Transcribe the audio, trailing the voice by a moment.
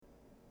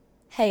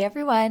Hey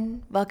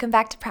everyone, welcome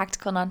back to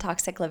Practical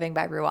Non-Toxic Living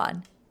by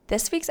Ruan.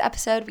 This week's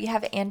episode, we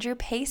have Andrew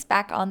Pace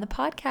back on the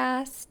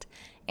podcast.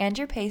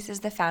 Andrew Pace is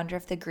the founder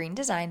of the Green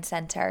Design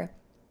Center,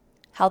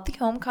 Healthy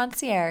Home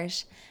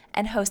Concierge,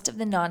 and host of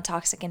the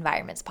Non-Toxic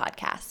Environments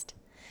podcast.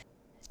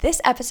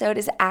 This episode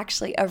is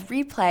actually a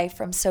replay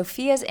from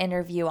Sophia's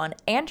interview on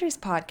Andrew's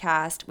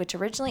podcast, which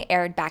originally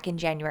aired back in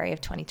January of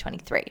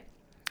 2023.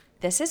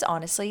 This is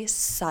honestly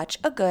such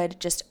a good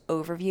just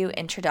overview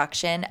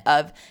introduction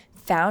of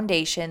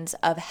foundations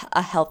of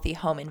a healthy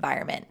home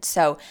environment.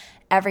 So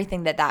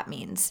everything that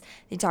means.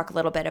 They talk a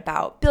little bit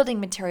about building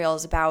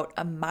materials, about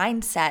a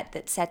mindset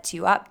that sets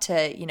you up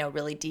to,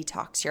 really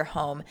detox your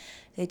home.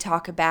 They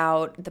talk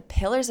about the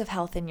pillars of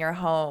health in your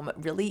home,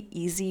 really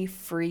easy,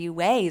 free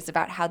ways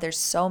about how there's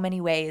so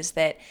many ways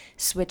that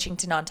switching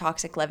to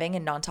non-toxic living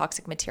and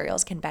non-toxic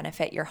materials can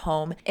benefit your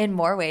home in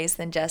more ways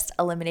than just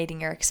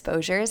eliminating your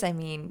exposures. I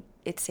mean,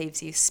 it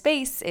saves you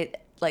space. It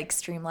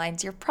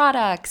streamlines your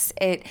products.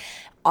 It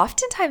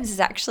oftentimes is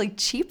actually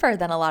cheaper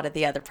than a lot of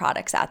the other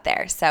products out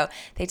there. So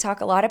they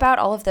talk a lot about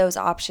all of those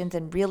options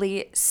and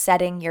really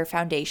setting your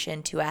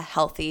foundation to a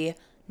healthy,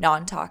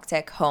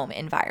 non-toxic home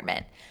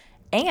environment.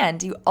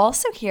 And you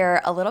also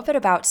hear a little bit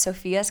about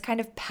Sophia's kind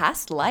of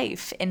past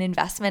life in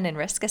investment and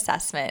risk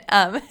assessment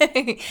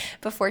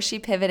before she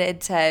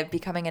pivoted to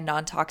becoming a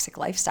non-toxic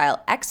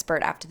lifestyle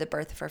expert after the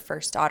birth of her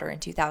first daughter in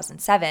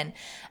 2007.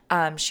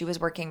 She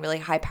was working really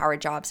high-powered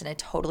jobs in a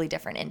totally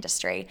different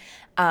industry.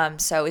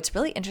 So it's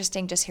really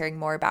interesting just hearing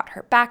more about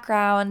her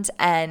background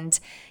and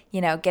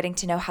getting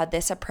to know how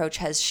this approach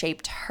has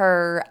shaped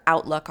her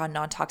outlook on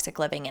non-toxic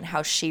living and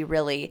how she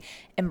really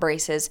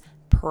embraces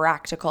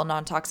practical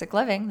non-toxic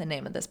living, the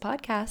name of this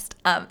podcast,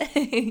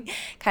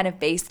 kind of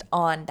based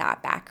on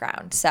that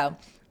background. So,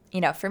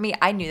 for me,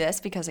 I knew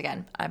this because,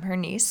 again, I'm her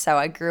niece, so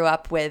I grew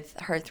up with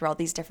her through all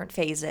these different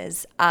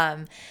phases.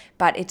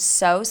 But it's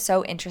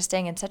so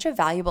interesting and such a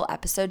valuable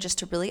episode just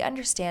to really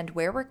understand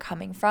where we're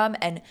coming from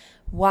and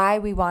why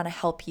we want to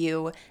help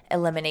you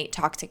eliminate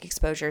toxic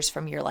exposures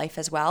from your life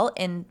as well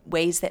in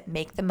ways that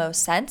make the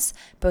most sense,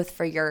 both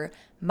for your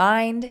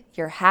mind,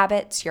 your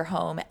habits, your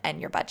home,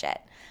 and your budget.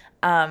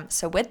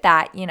 So with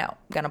that, I'm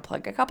going to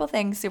plug a couple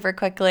things super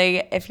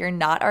quickly. If you're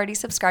not already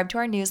subscribed to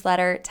our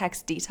newsletter,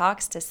 text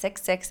DETOX to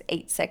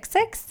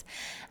 66866.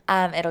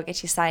 It'll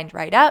get you signed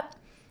right up.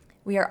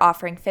 We are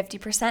offering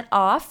 50%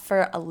 off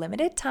for a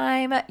limited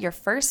time. Your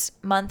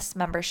first month's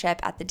membership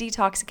at the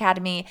Detox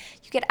Academy.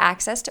 You get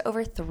access to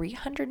over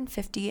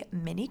 350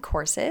 mini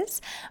courses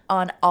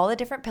on all the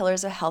different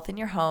pillars of health in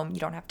your home.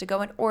 You don't have to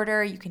go in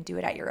order. You can do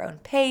it at your own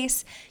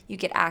pace. You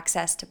get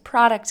access to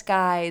product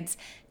guides,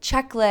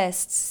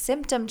 checklists,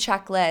 symptom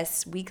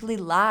checklists, weekly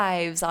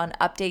lives on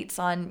updates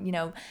on,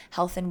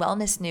 health and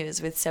wellness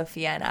news with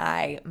Sophia and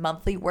I,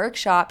 monthly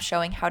workshops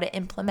showing how to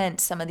implement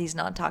some of these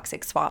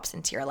non-toxic swaps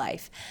into your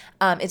life.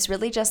 It's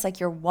really just like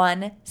your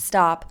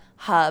one-stop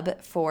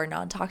hub for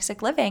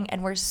non-toxic living,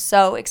 and we're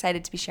so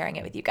excited to be sharing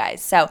it with you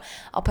guys. So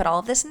I'll put all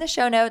of this in the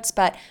show notes,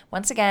 but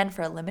once again,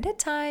 for a limited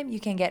time,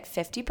 you can get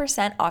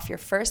 50% off your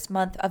first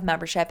month of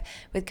membership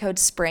with code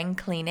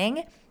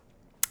SPRINGCLEANING.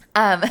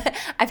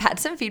 I've had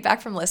some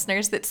feedback from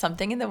listeners that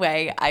something in the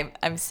way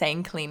I'm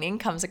saying cleaning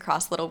comes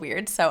across a little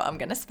weird, so I'm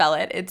going to spell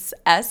it. It's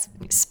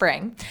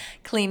spring,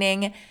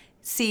 cleaning,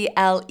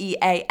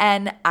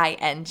 CLEANING.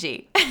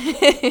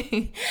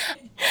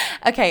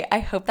 Okay, I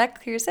hope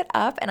that clears it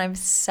up, and I'm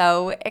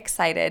so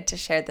excited to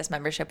share this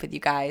membership with you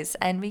guys,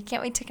 and we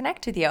can't wait to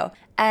connect with you.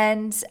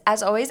 And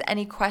as always,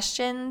 any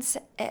questions,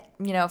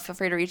 feel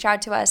free to reach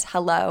out to us,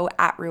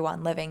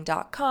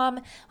 hello@ruanliving.com,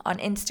 on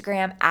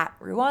Instagram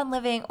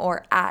 @ruanliving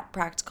or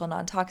 @practical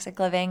non-toxic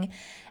living.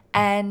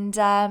 And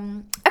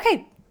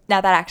okay,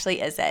 now that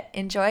actually is it.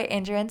 Enjoy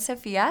Andrew and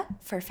Sophia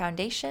for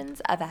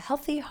Foundations of a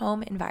Healthy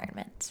Home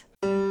Environment.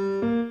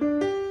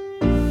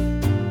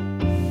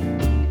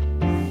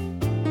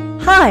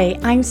 Hi,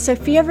 I'm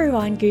Sophia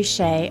Ruan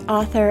Goucher,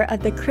 author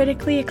of the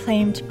critically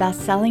acclaimed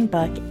best-selling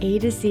book A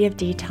to Z of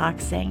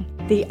Detoxing,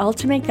 the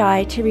ultimate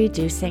guide to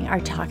reducing our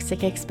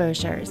toxic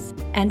exposures,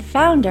 and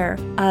founder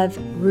of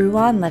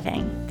Ruan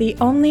Living, the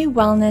only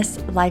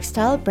wellness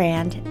lifestyle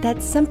brand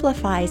that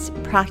simplifies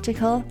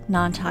practical,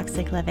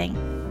 non-toxic living.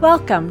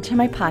 Welcome to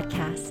my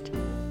podcast.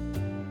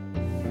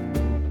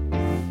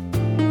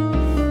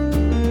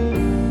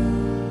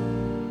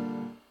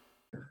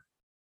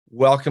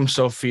 Welcome,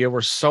 Sophia.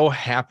 We're so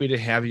happy to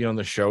have you on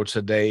the show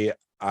today.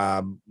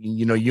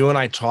 You and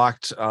I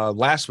talked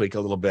last week a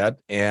little bit,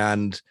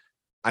 and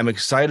I'm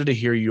excited to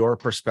hear your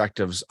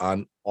perspectives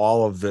on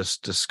all of this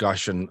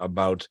discussion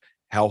about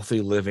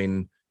healthy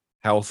living,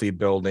 healthy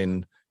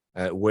building,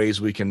 ways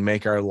we can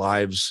make our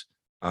lives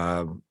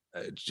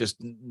just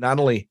not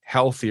only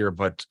healthier,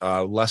 but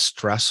less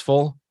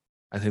stressful.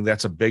 I think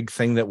that's a big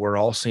thing that we're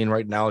all seeing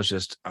right now is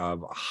just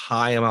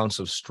high amounts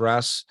of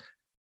stress.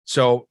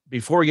 So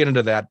before we get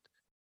into that,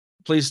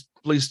 please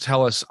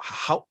tell us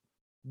how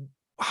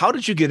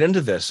did you get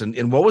into this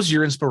and what was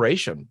your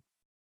inspiration?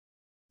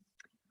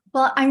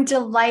 Well, I'm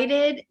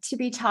delighted to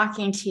be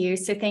talking to you.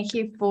 So thank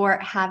you for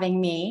having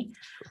me.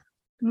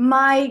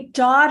 My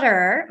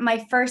daughter,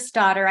 my first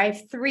daughter, I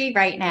have three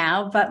right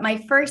now, but my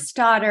first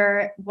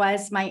daughter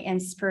was my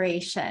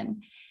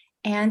inspiration.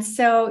 And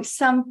so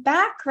some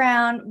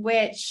background,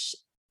 which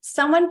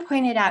someone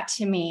pointed out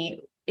to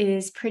me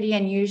is pretty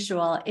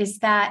unusual, is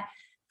that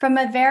from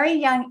a very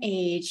young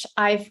age,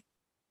 I've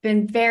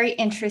been very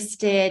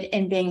interested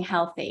in being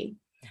healthy.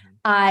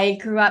 I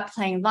grew up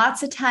playing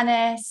lots of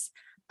tennis.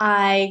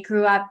 I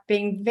grew up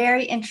being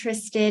very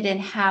interested in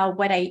how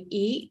what I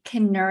eat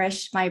can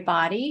nourish my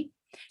body.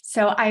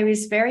 So I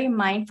was very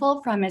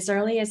mindful from as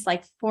early as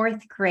like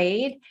fourth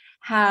grade,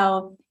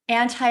 how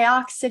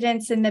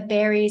antioxidants in the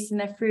berries and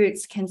the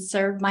fruits can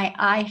serve my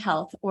eye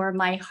health or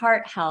my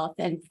heart health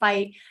and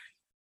fight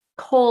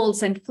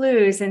colds and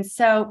flus. And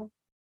so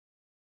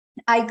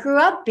I grew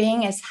up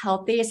being as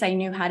healthy as I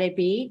knew how to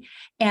be.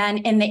 And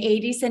in the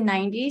 80s and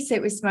 90s,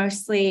 it was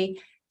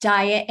mostly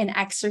diet and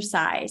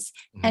exercise.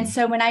 And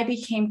so when I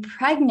became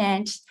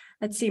pregnant,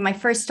 let's see, my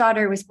first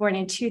daughter was born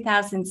in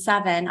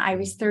 2007. I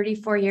was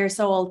 34 years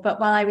old.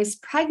 But while I was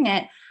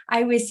pregnant,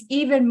 I was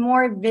even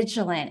more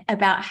vigilant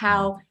about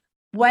how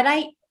what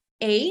I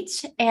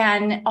ate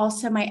and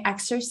also my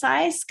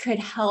exercise could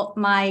help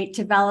my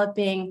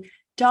developing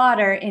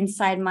daughter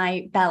inside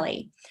my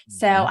belly.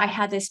 So I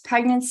had this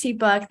pregnancy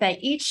book that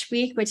each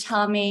week would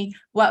tell me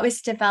what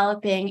was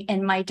developing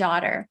in my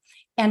daughter.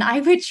 And I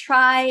would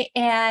try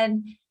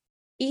and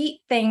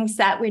eat things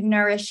that would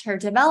nourish her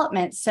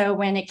development. So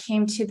when it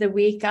came to the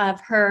week of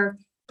her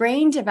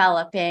brain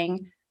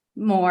developing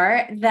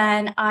more,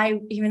 then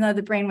even though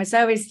the brain was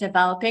always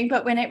developing,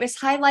 but when it was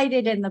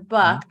highlighted in the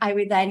book, I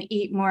would then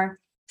eat more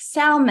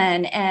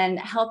salmon and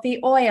healthy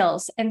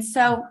oils. And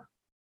so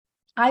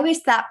I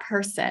was that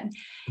person.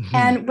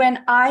 And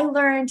when I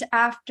learned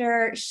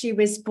after she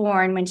was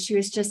born, when she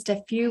was just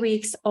a few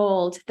weeks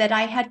old, that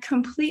I had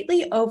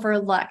completely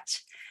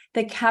overlooked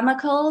the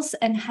chemicals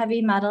and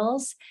heavy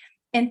metals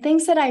and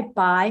things that I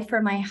buy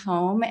for my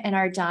home and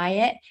our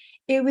diet,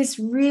 it was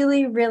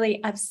really, really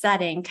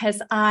upsetting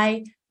because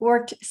I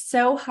worked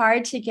so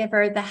hard to give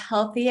her the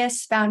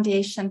healthiest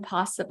foundation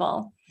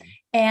possible.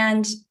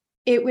 And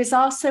it was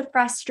also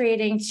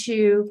frustrating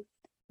to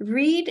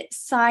read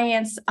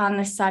science on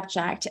the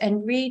subject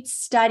and read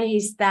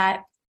studies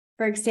that,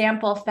 for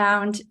example,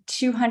 found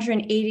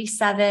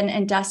 287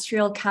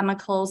 industrial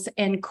chemicals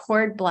in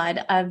cord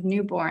blood of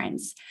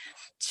newborns.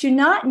 To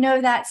not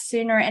know that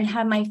sooner and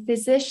have my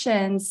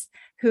physicians,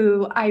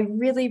 who I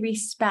really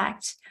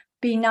respect,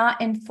 be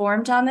not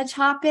informed on the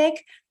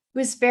topic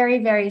was very,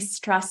 very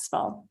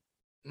stressful.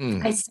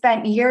 I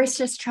spent years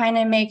just trying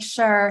to make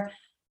sure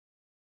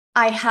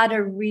I had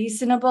a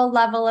reasonable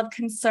level of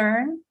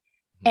concern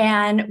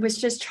and was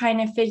just trying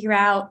to figure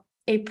out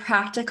a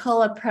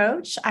practical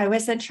approach. I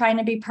wasn't trying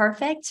to be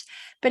perfect,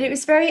 but it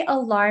was very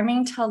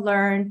alarming to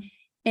learn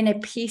in a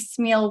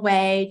piecemeal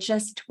way,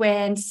 just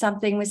when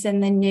something was in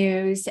the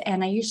news.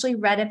 And I usually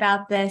read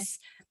about this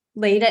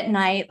late at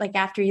night, like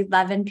after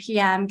 11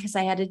 p.m., because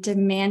I had a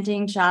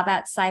demanding job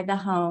outside the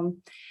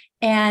home.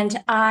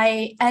 And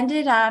I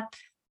ended up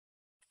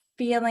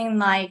feeling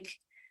like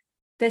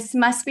this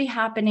must be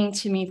happening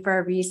to me for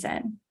a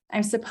reason.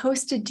 I'm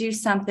supposed to do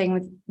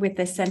something with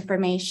this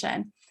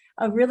information.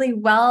 A really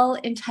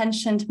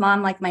well-intentioned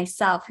mom like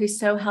myself, who's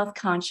so health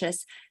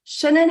conscious,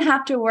 shouldn't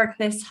have to work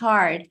this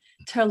hard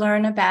to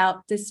learn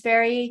about this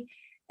very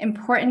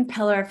important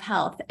pillar of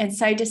health. And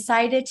so I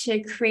decided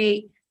to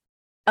create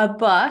a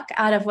book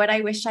out of what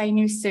I wish I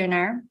knew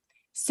sooner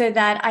so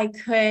that I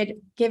could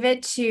give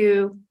it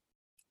to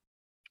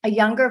a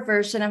younger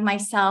version of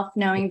myself,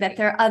 knowing that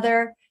there are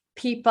other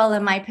people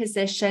in my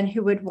position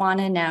who would want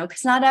to know,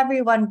 because not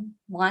everyone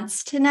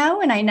wants to know,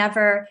 and I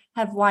never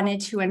have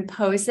wanted to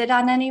impose it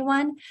on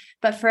anyone.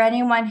 But for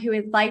anyone who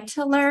would like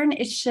to learn,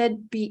 it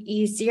should be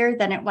easier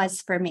than it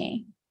was for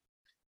me.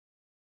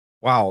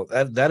 Wow,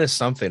 that is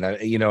something.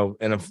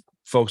 And if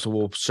folks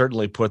will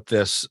certainly put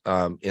this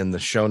in the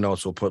show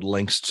notes, we'll put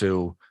links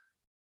to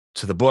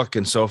the book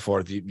and so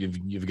forth.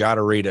 You've got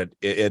to read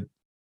it.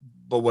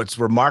 But what's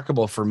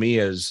remarkable for me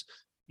is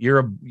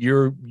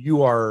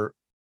you are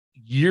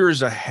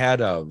years ahead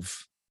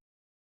of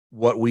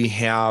what we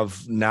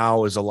have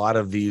now is a lot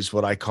of these,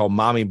 what I call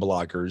mommy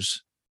bloggers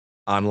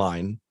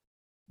online,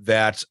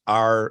 that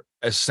are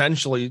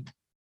essentially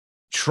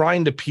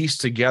trying to piece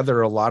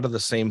together a lot of the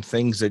same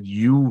things that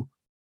you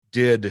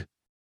did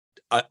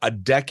a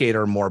decade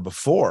or more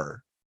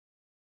before.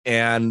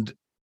 And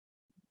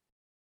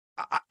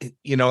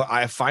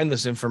I find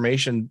this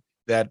information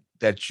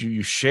that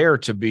you share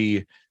to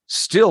be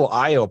still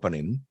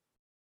eye-opening,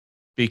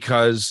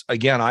 because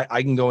again,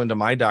 I can go into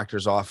my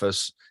doctor's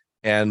office,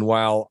 and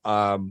while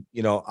I'm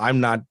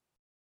not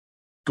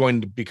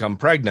going to become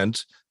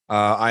pregnant,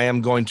 I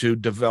am going to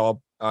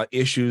develop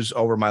issues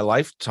over my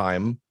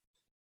lifetime,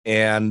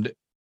 and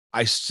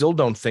I still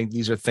don't think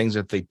these are things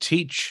that they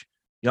teach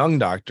young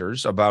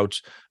doctors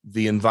about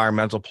the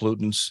environmental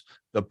pollutants,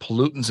 the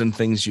pollutants in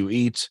things you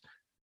eat.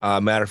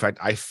 Matter of fact,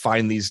 I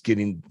find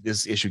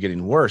this issue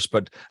getting worse.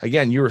 But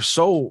again, you were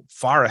so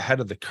far ahead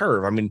of the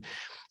curve. I mean,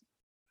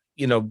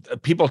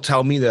 people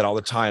tell me that all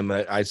the time.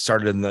 I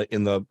started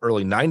in the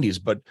early 90s,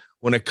 but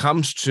when it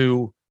comes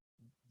to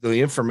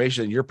the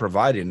information that you're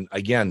providing,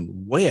 again,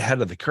 way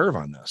ahead of the curve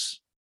on this.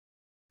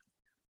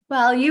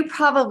 Well, you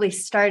probably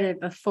started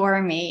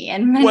before me,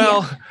 and many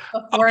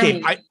before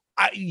okay, me.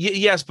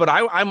 Yes, but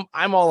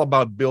I'm all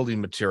about building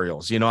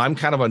materials. I'm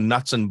kind of a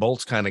nuts and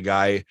bolts kind of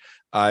guy.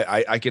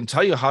 I can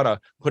tell you how to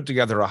put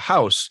together a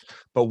house,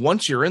 but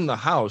once you're in the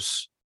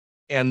house,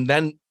 and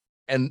then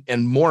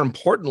and more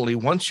importantly,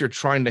 once you're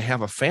trying to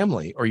have a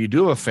family, or you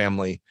do have a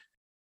family,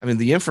 I mean,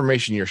 the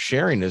information you're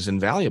sharing is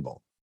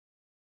invaluable.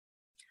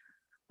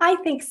 I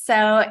think so.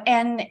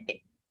 And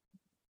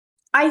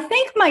I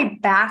think my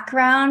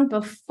background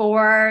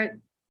before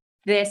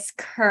this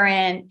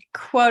current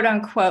quote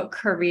unquote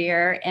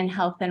career in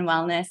health and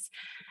wellness,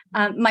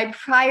 my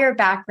prior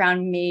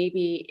background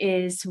maybe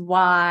is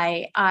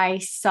why I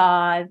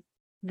saw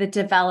the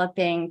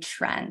developing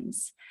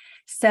trends.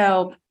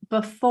 So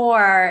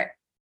before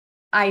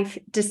I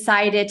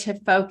decided to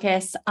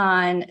focus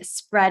on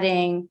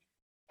spreading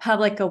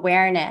public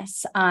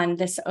awareness on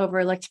this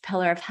overlooked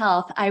pillar of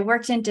health, I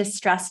worked in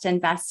distressed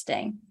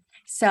investing.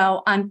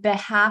 So on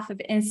behalf of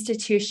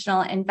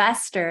institutional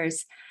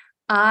investors,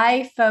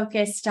 I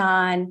focused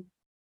on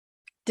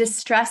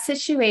distress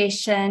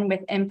situation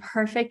with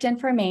imperfect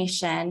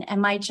information.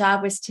 And my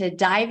job was to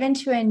dive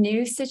into a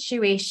new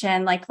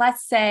situation. Like,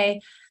 let's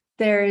say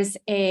there's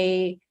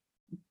a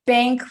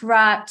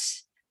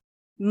bankrupt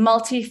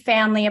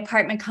multifamily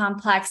apartment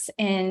complex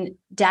in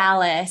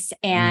Dallas,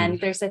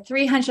 and there's a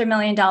 $300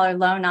 million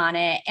loan on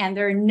it, and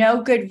there are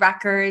no good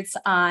records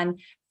on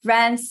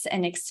rents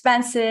and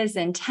expenses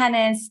and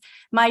tenants.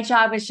 My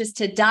job was just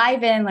to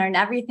dive in, learn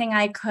everything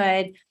I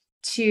could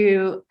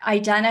to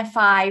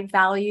identify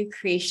value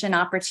creation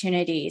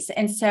opportunities.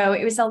 And so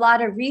it was a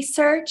lot of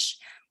research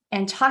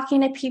and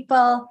talking to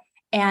people,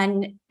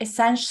 and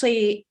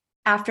essentially,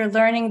 after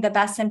learning the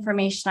best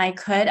information I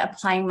could,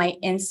 applying my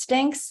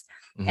instincts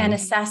and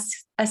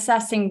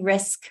assessing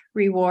risk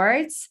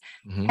rewards.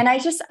 And I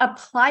just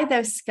apply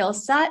those skill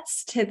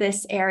sets to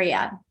this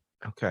area.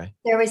 Okay.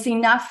 There was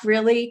enough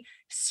really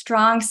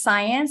strong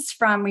science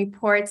from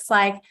reports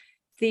like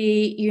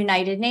the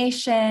United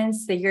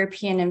Nations, the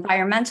European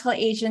Environmental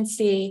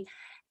Agency,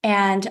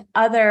 and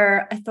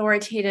other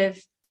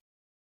authoritative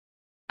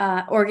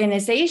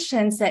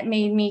organizations that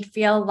made me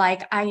feel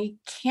like I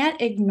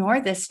can't ignore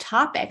this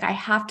topic. I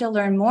have to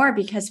learn more,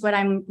 because what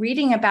I'm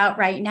reading about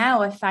right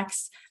now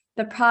affects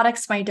the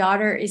products my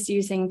daughter is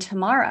using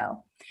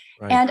tomorrow.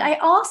 Right. And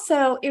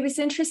it was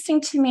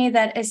interesting to me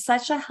that as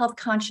such a health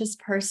conscious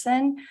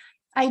person,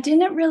 I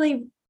didn't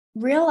really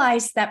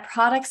realize that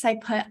products I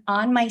put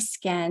on my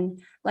skin,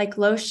 like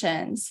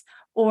lotions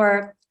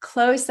or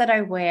clothes that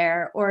I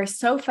wear or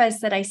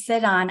sofas that I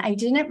sit on, I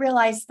didn't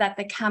realize that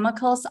the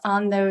chemicals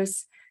on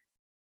those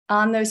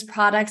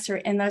products or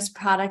in those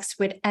products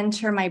would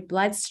enter my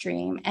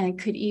bloodstream and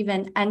could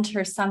even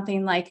enter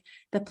something like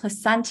the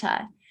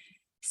placenta.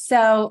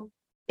 So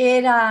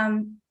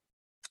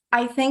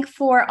I think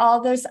for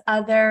all those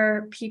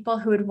other people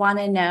who would want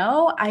to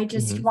know, I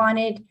just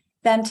wanted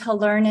them to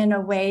learn in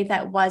a way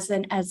that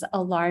wasn't as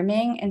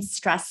alarming and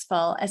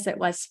stressful as it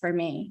was for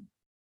me.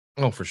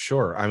 Oh, for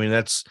sure. I mean,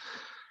 that's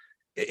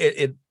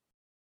it.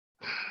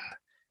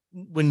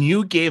 When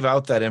you gave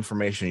out that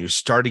information, you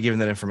started giving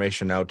that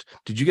information out,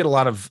 did you get a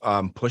lot of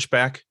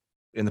pushback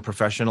in the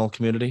professional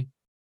community?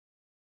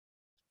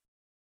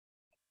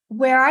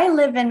 Where I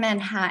live in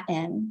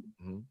Manhattan,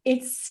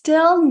 it's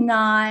still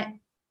not,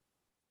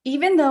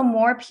 even though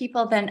more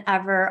people than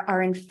ever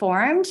are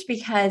informed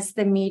because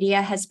the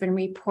media has been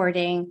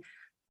reporting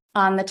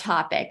on the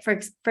topic.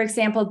 For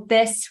example,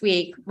 this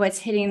week, what's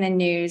hitting the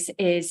news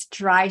is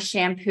dry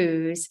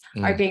shampoos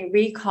are being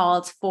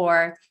recalled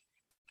for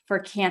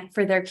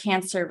their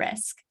cancer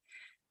risk.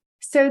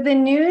 So the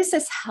news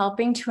is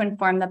helping to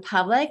inform the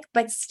public,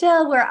 but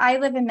still, where I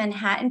live in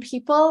Manhattan,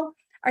 people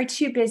are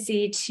too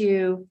busy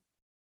to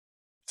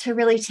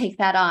really take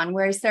that on.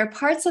 Whereas there are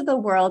parts of the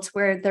world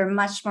where they're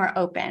much more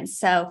open.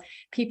 So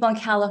people in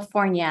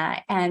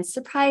California and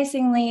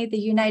surprisingly, the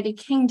United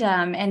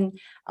Kingdom and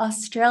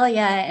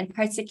Australia and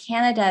parts of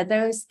Canada,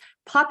 those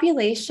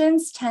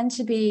populations tend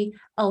to be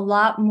a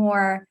lot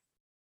more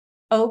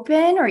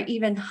open or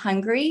even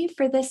hungry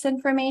for this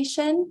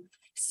information.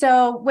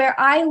 So where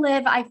I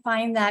live, I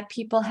find that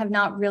people have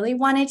not really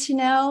wanted to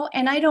know,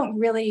 and I don't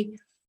really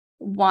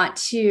want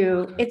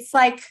to. It's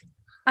like,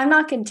 I'm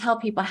not going to tell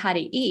people how to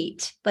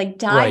eat. Like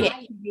diet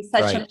can be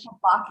such a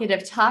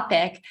provocative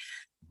topic.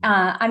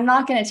 I'm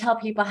not going to tell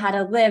people how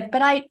to live,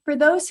 but for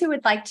those who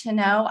would like to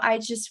know, I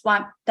just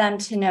want them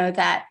to know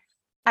that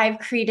I've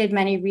created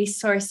many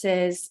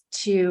resources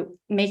to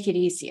make it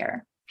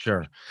easier.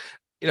 Sure.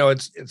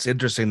 It's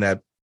interesting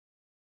that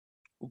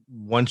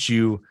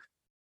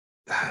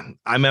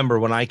I remember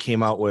when I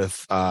came out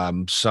with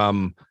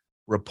some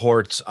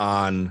reports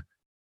on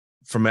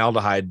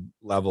formaldehyde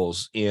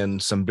levels in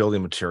some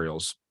building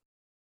materials,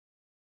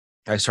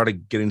 I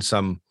started getting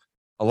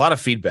a lot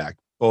of feedback,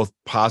 both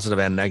positive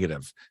and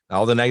negative.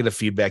 All the negative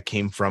feedback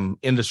came from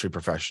industry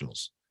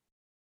professionals.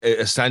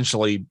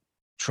 essentially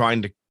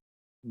trying to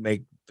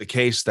make the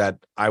case that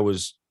I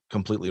was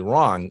completely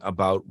wrong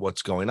about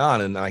what's going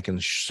on, and I can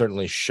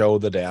certainly show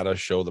the data,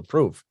 show the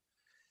proof.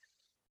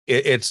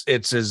 It's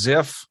as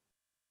if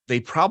they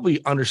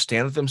probably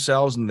understand it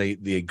themselves and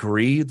they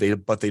agree,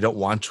 but they don't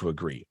want to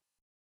agree,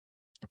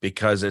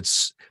 because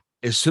it's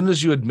as soon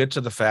as you admit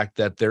to the fact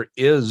that there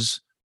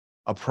is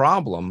a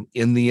problem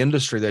in the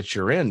industry that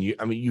you're in,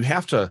 you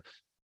have to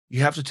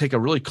take a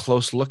really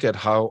close look at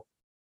how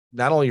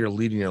not only you're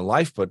leading your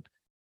life, but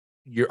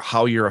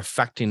how you're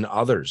affecting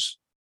others.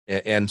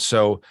 And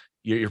so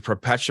you're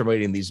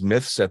perpetuating these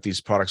myths that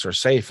these products are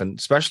safe, and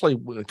especially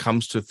when it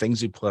comes to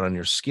things you put on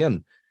your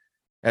skin.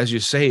 As you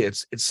say,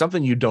 it's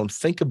something you don't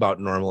think about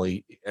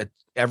normally.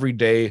 Every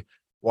day,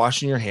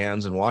 washing your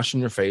hands and washing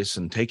your face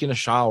and taking a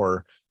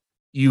shower,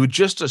 you would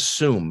just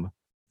assume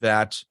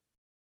that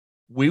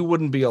we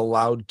wouldn't be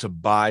allowed to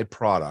buy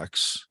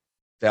products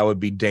that would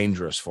be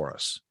dangerous for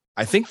us.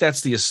 I think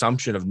that's the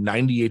assumption of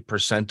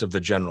 98% of the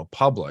general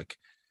public.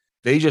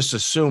 They just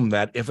assume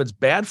that if it's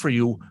bad for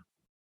you,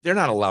 they're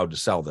not allowed to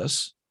sell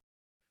this.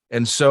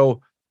 And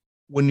so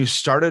when you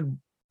started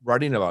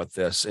writing about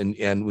this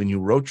and when you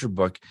wrote your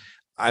book,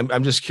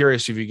 I'm just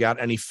curious if you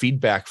got any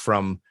feedback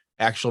from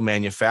actual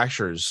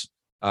manufacturers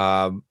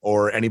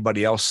or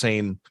anybody else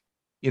saying,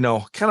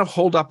 kind of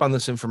hold up on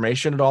this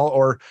information at all,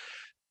 or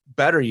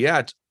better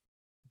yet,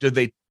 did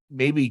they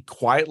maybe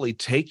quietly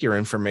take your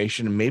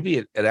information and maybe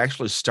it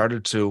actually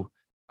started to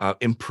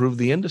improve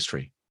the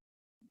industry?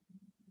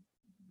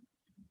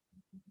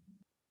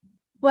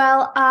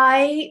 Well,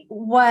 I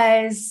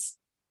was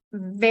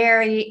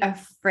very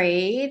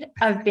afraid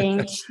of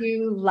being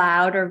too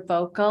loud or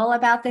vocal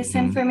about this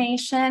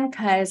information,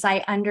 because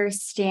I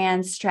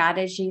understand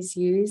strategies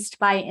used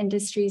by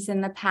industries in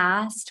the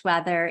past,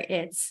 whether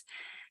it's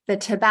the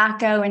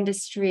tobacco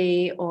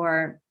industry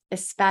or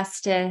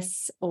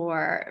asbestos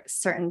or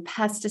certain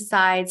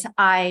pesticides.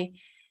 I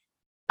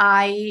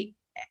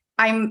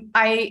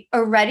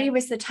already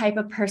was the type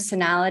of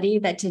personality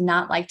that did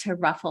not like to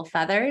ruffle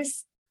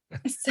feathers.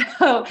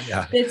 So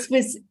Yeah. This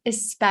was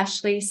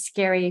especially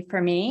scary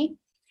for me.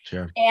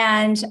 Sure.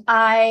 And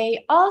I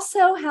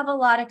also have a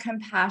lot of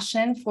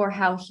compassion for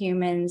how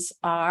humans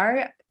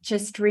are,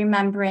 just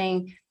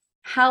remembering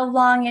how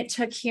long it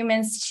took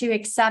humans to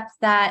accept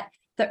that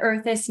the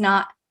earth is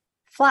not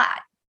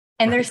flat.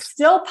 And there's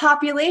still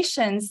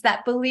populations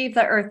that believe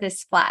the earth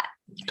is flat.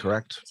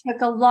 Correct.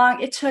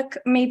 It took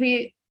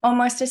maybe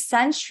almost a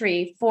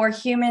century for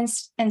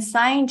humans and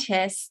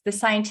scientists, the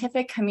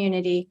scientific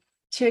community,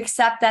 to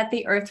accept that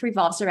the earth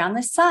revolves around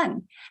the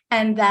sun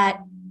and that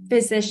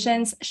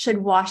physicians should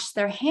wash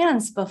their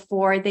hands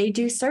before they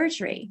do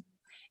surgery.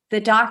 The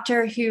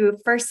doctor who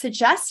first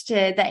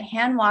suggested that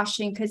hand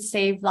washing could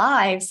save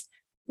lives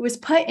was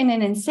put in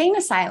an insane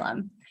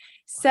asylum.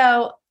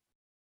 So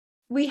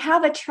we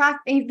have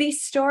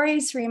these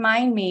stories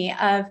remind me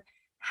of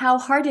how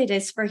hard it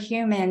is for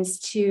humans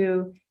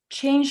to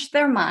change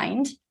their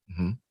mind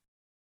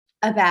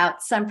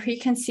about some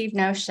preconceived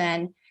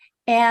notion.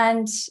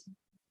 And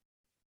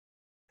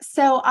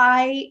so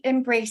I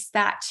embraced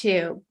that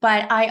too,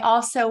 but I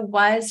also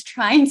was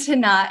trying to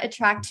not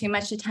attract too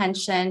much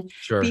attention,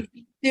 be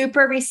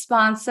super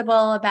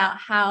responsible about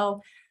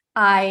how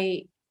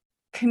I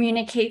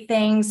communicate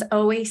things,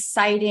 always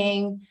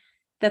citing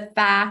the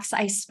facts.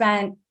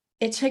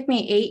 It took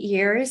me 8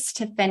 years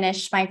to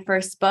finish my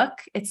first book.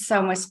 It's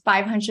almost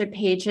 500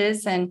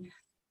 pages and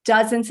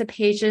dozens of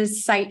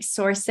pages cite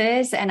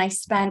sources. And I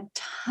spent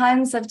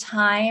tons of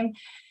time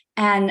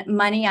and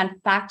money on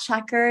fact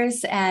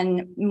checkers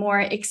and more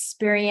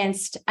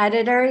experienced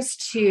editors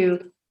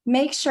to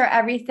make sure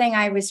everything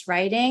I was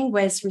writing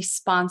was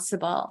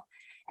responsible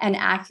and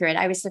accurate.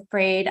 I was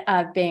afraid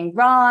of being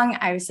wrong.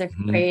 I was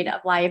afraid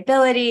of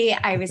liability.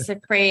 I was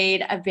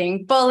afraid of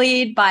being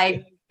bullied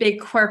by big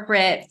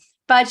corporate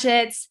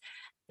budgets.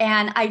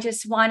 And I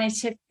just wanted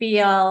to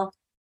feel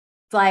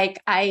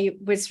like I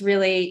was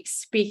really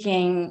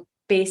speaking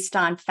based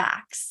on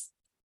facts.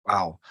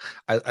 Wow.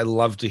 I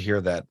love to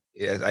hear that.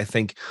 I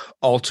think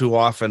all too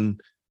often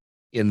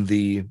in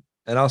the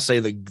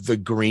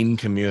green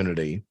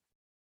community,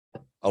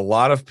 a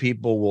lot of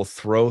people will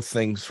throw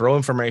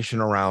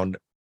information around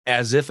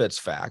as if it's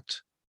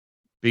fact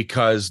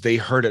because they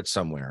heard it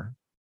somewhere.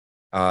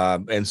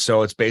 And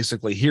so it's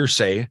basically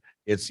hearsay.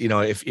 It's,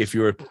 if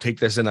you were to take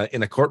this in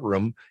a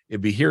courtroom,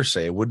 it'd be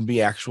hearsay. It wouldn't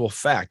be actual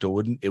fact.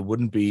 It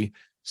wouldn't be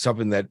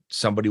something that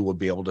somebody would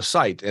be able to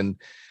cite.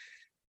 And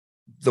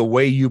the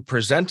way you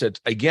present it,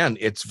 again,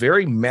 it's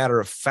very matter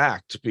of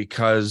fact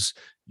because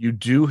you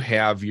do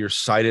have your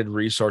cited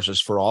resources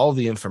for all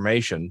the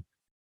information.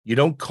 You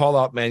don't call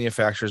out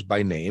manufacturers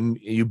by name.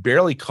 You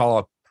barely call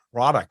out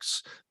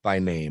products by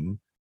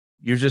name.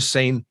 You're just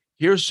saying,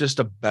 here's just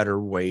a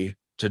better way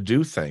to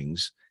do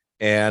things.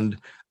 And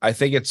I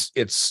think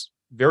it's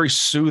very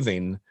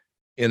soothing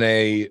in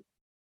a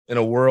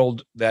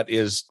world that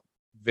is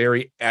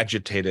very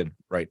agitated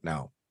right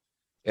now.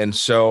 And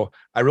so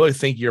I really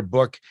think your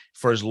book,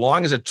 for as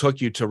long as it took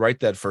you to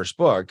write that first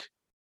book,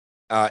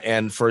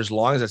 and for as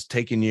long as it's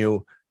taken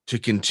you to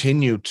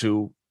continue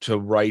to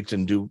write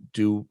and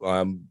do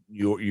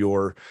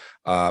your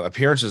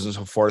appearances and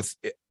so forth,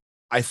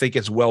 I think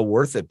it's well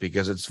worth it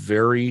because it's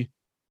very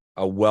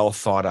well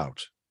thought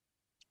out.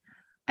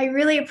 I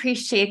really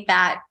appreciate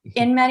that.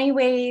 In many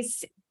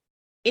ways,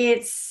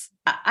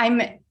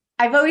 I've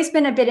always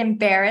been a bit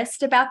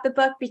embarrassed about the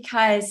book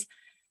because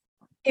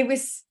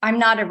I'm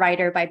not a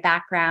writer by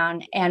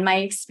background, and my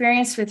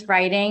experience with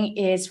writing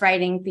is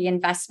writing the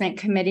investment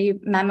committee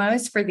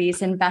memos for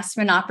these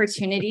investment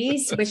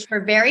opportunities, which were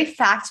very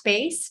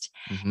fact-based.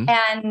 Mm-hmm.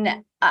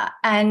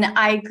 And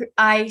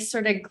I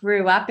sort of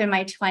grew up in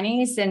my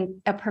 20s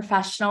in a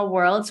professional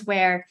world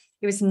where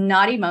it was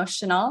not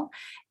emotional.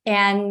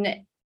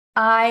 And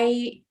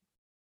I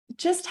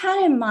just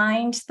had in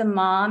mind the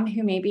mom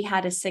who maybe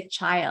had a sick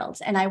child.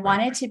 And I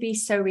wanted to be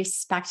so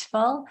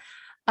respectful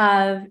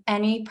of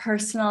any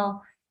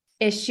personal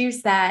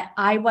issues that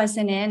I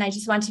wasn't in. I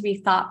just want to be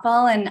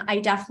thoughtful. And I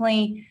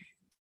definitely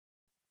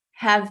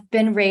have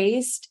been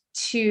raised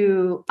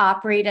to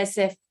operate as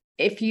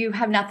if you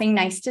have nothing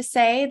nice to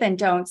say, then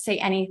don't say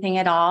anything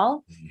at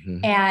all.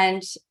 Mm-hmm.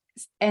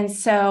 And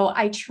so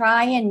I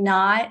try and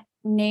not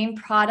name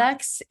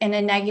products in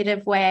a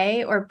negative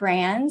way or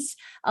brands.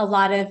 A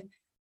lot of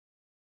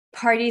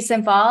parties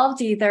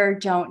involved either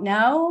don't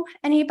know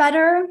any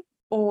better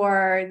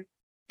or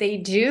they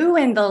do,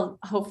 and they'll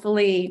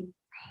hopefully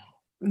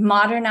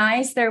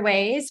modernize their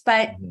ways.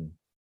 But mm-hmm.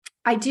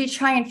 I do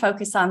try and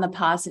focus on the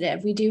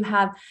positive. We do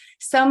have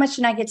so much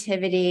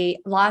negativity,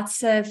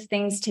 lots of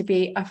things to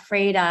be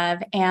afraid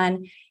of.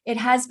 And it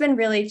has been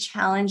really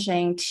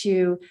challenging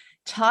to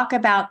talk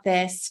about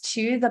this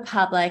to the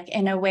public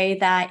in a way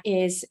that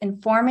is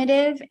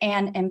informative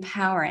and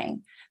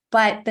empowering.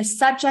 But the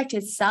subject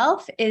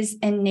itself is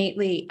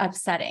innately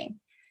upsetting.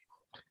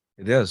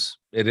 It is.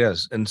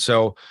 And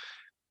so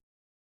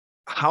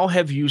how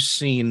have you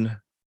seen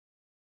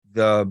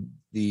a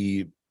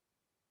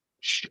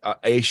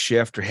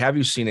shift, or have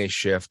you seen a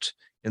shift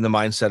in the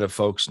mindset of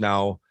folks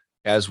now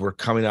as we're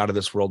coming out of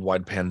this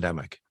worldwide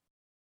pandemic?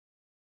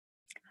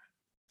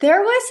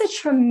 There was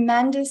a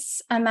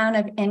tremendous amount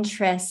of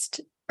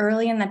interest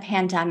early in the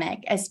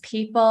pandemic as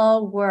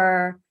people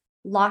were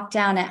locked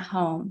down at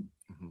home.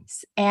 Mm-hmm.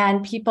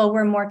 And people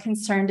were more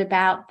concerned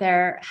about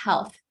their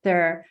health,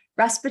 their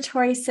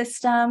respiratory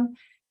system,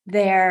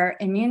 their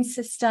immune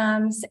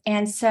systems.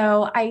 And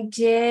so I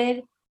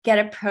did get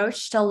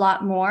approached a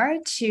lot more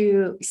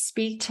to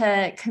speak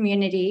to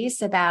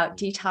communities about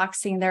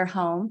detoxing their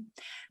home.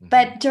 Mm-hmm.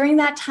 But during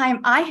that time,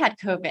 I had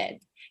COVID.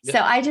 Yep.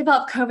 So I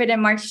developed COVID in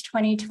March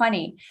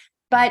 2020.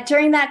 But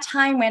during that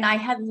time when I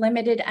had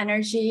limited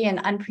energy and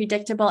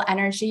unpredictable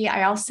energy,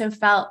 I also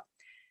felt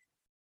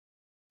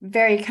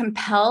very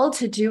compelled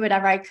to do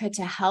whatever I could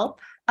to help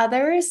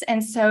others.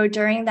 And so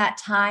during that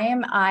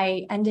time,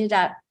 I ended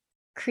up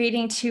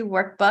creating 2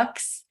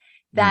 workbooks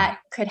that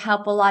could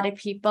help a lot of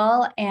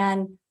people.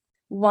 And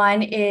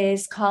one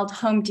is called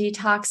Home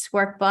Detox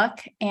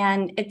Workbook,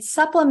 and it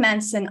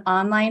supplements an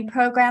online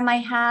program I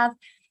have,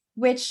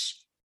 which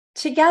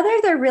together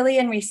they're really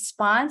in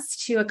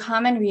response to a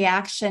common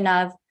reaction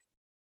of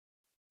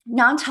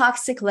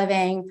non-toxic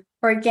living,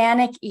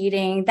 organic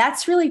eating.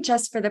 That's really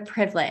just for the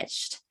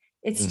privileged.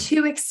 It's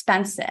too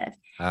expensive.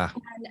 And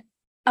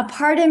a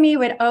part of me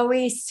would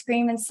always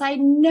scream inside,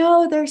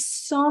 no, there's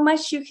so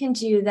much you can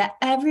do that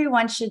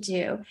everyone should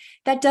do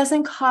that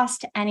doesn't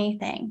cost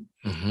anything.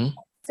 Mm-hmm.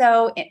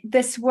 So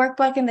this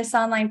workbook and this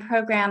online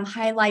program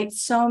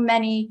highlights so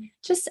many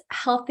just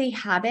healthy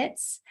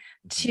habits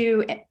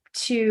to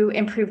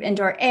improve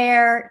indoor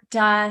air,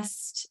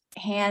 dust,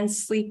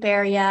 hands, sleep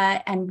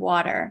area, and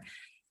water.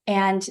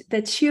 And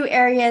the 2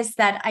 areas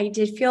that I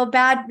did feel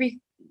bad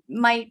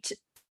might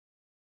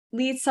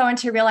lead someone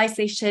to realize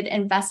they should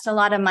invest a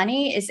lot of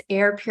money is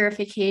air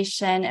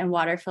purification and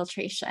water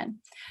filtration.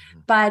 Mm-hmm.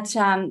 But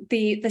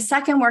the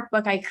second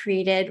workbook I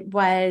created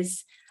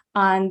was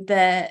on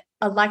the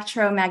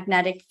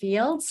electromagnetic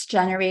fields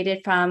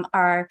generated from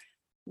our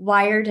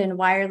wired and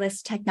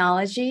wireless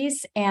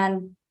technologies.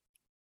 And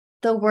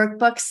the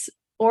workbooks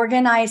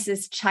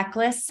organizes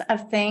checklists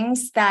of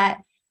things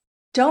that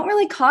don't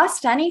really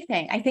cost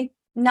anything. I think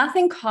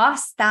nothing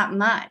costs that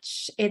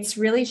much. It's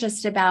really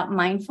just about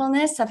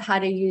mindfulness of how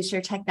to use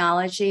your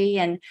technology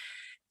and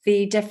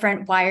the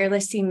different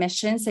wireless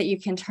emissions that you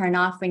can turn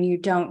off when you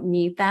don't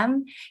need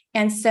them.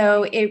 And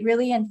so it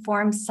really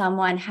informs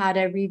someone how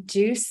to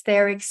reduce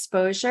their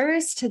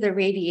exposures to the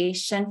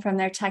radiation from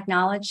their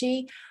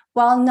technology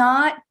while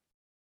not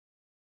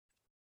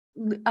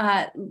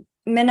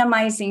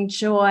minimizing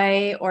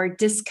joy or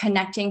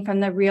disconnecting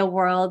from the real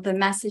world. The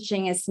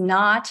messaging is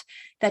not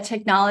that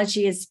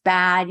technology is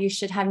bad, you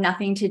should have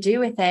nothing to do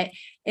with it.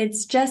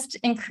 It's just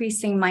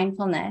increasing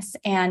mindfulness.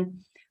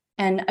 And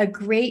a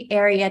great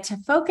area to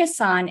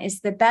focus on is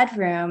the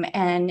bedroom.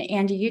 And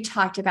Andy, you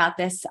talked about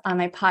this on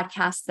my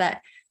podcast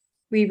that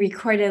we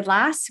recorded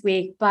last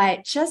week,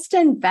 but just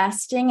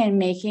investing in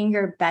making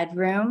your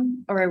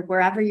bedroom or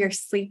wherever your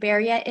sleep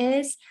area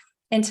is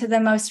into the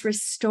most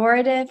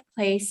restorative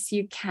place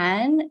you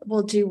can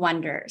will do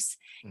wonders.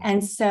 Mm-hmm.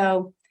 And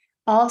so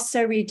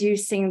Also,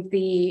 reducing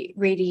the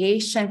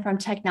radiation from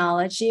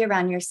technology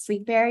around your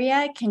sleep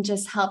area can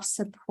just help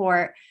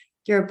support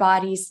your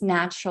body's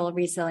natural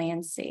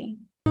resiliency.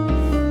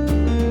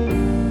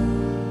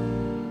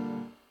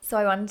 So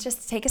I wanted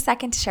just to take a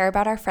second to share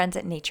about our friends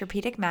at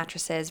Naturepedic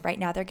Mattresses. Right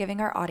now they're giving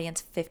our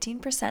audience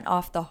 15%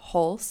 off the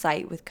whole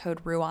site with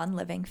code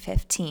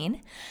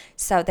RuanLiving15.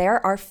 So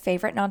they're our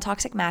favorite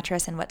non-toxic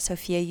mattress and what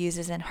Sophia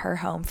uses in her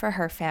home for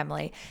her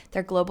family.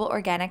 They're Global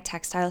Organic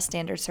Textile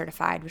Standard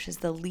certified, which is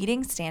the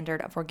leading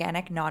standard of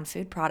organic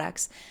non-food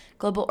products.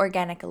 Global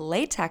Organic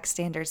Latex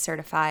Standard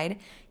certified,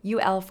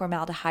 UL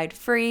formaldehyde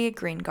free,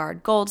 Green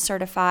Guard Gold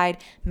certified,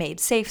 Made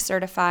Safe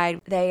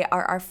certified. They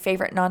are our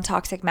favorite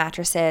non-toxic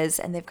mattresses,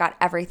 and they've got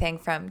everything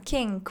from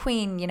king,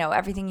 queen,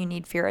 everything you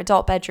need for your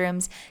adult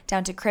bedrooms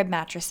down to crib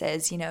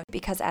mattresses,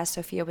 because as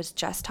Sophia was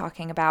just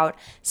talking about,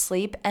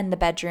 sleep and the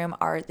bedroom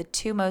are the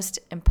two most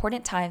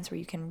important times where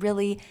you can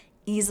really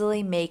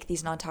easily make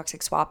these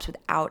non-toxic swaps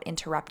without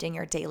interrupting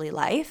your daily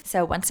life.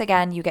 So once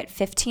again, you get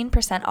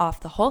 15% off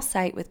the whole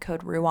site with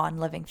code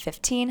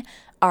RuanLiving15,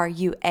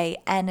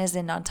 RUAN as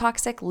in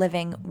non-toxic,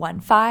 living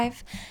 15.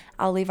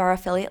 I'll leave our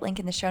affiliate link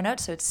in the show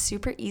notes, so it's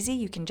super easy.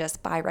 You can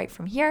just buy right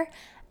from here,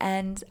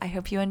 and I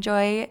hope you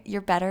enjoy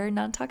your better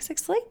non-toxic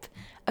sleep.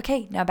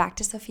 Okay, now back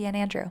to Sophia and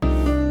Andrew.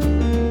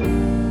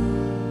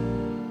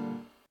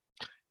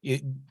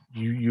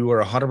 You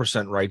are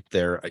 100% right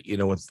there.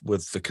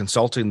 With the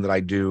consulting that I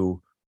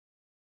do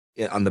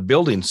on the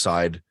building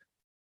side,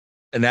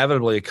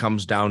 inevitably it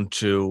comes down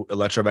to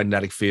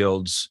electromagnetic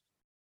fields,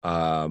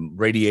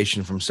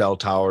 radiation from cell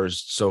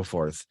towers, so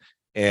forth.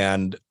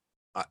 And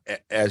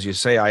as you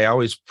say, I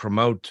always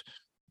promote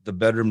the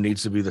bedroom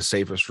needs to be the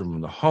safest room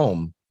in the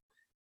home.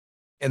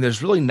 And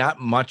there's really not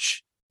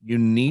much you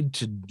need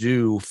to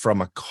do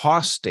from a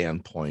cost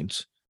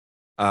standpoint.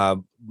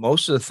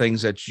 Most of the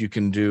things that you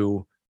can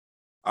do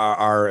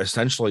are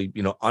essentially,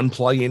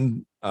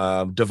 unplugging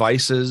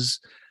devices.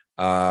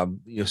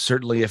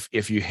 Certainly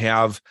if you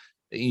have,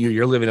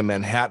 you're living in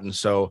Manhattan,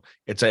 so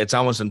it's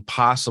almost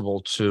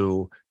impossible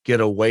to get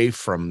away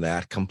from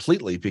that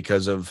completely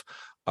because of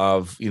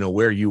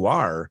where you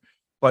are.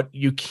 But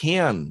you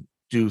can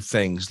do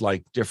things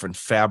like different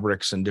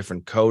fabrics and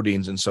different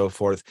coatings and so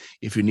forth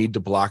if you need to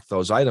block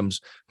those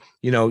items.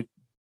 You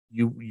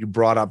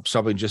brought up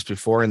something just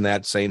before in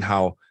that, saying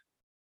how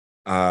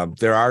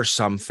there are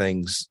some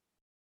things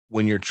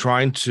when you're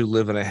trying to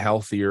live in a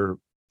healthier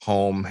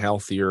home,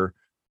 healthier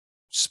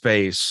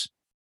space,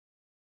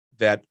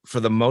 that for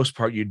the most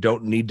part, you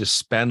don't need to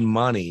spend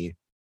money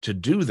to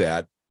do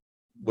that,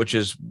 which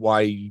is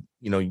why,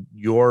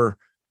 your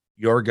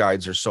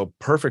guides are so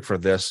perfect for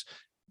this.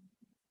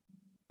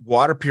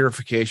 Water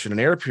purification and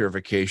air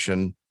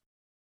purification,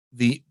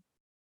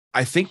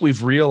 I think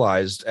we've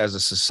realized as a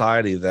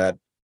society that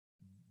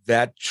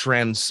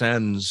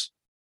transcends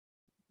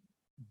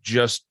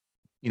just,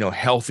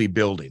 healthy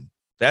building.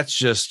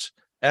 That's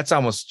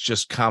almost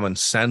just common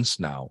sense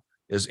now,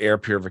 is air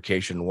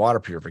purification and water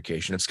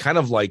purification. It's kind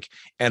of like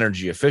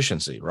energy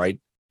efficiency, right?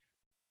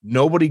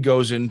 Nobody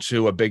goes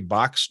into a big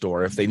box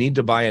store if they need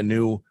to buy a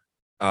new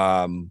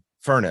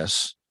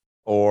furnace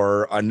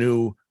or a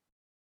new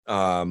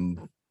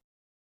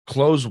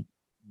clothes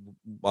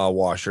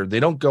washer. They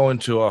don't go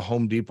into a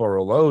Home Depot or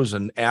a Lowe's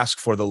and ask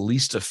for the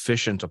least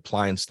efficient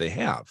appliance they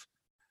have.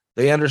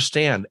 They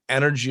understand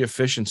energy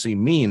efficiency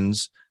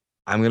means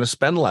I'm going to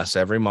spend less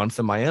every month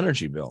in my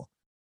energy bill.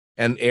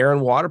 And air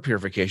and water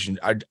purification,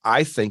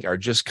 I think, are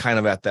just kind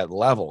of at that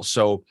level.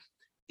 So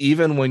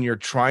even when you're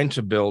trying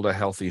to build a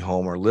healthy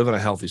home or live in a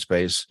healthy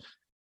space,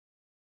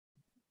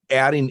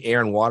 adding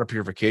air and water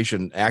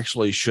purification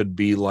actually should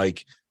be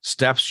like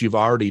steps you've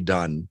already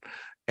done.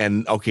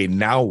 And okay,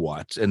 now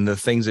what? And the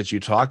things that you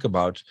talk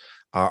about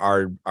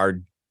are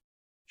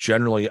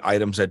generally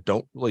items that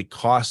don't really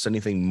cost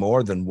anything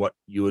more than what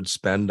you would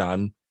spend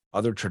on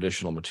other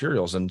traditional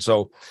materials. And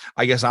so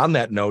I guess on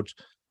that note,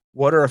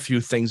 what are a few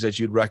things that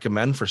you'd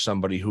recommend for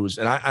somebody who's,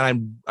 and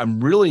I'm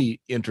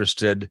really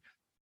interested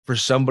for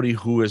somebody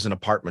who is an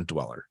apartment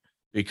dweller,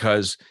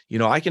 because,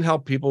 I can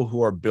help people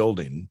who are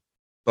building,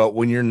 but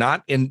when you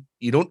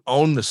don't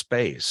own the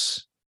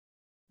space,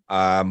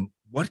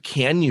 what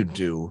can you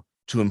do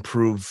to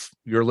improve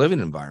your living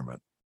environment?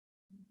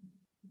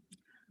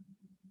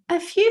 A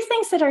few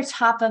things that are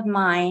top of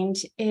mind.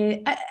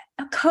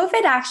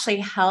 COVID actually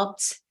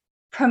helped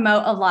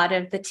promote a lot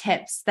of the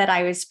tips that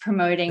I was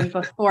promoting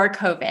before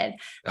COVID,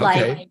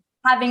 like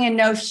having a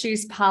no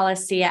shoes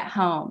policy at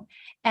home.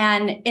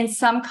 And in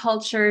some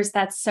cultures,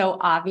 that's so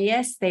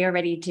obvious, they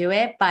already do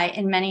it. But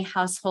in many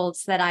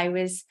households that I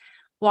was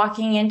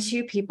walking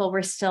into, people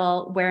were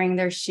still wearing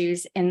their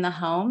shoes in the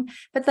home.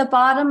 But the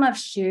bottom of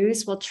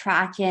shoes will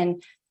track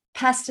in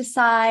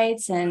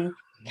pesticides and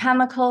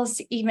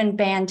chemicals even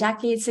banned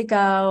decades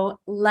ago,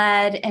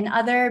 lead and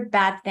other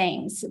bad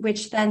things,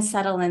 which then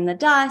settle in the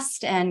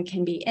dust and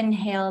can be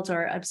inhaled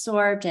or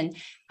absorbed. And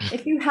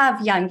if you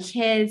have young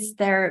kids,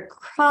 they're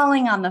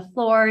crawling on the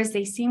floors.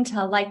 They seem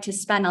to like to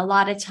spend a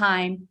lot of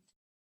time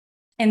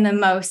in the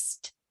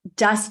most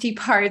dusty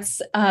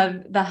parts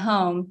of the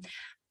home.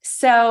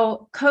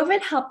 So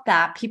COVID helped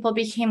that. People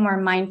became more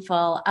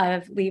mindful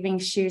of leaving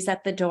shoes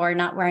at the door,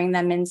 not wearing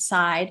them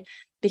inside,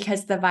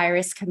 because the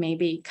virus could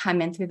maybe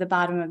come in through the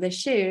bottom of the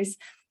shoes,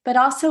 but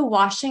also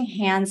washing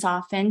hands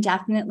often,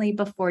 definitely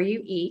before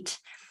you eat.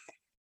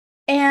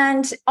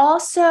 And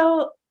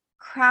also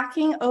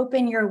cracking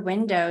open your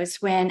windows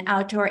when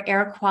outdoor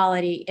air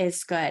quality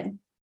is good.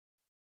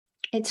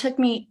 It took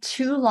me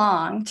too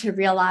long to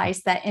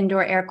realize that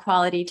indoor air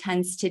quality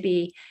tends to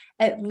be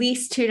at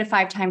least 2 to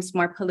 5 times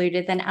more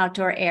polluted than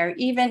outdoor air,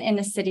 even in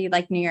a city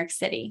like New York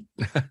City.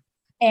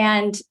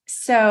 And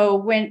so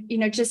when,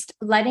 just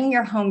letting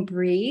your home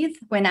breathe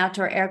when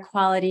outdoor air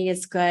quality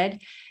is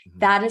good,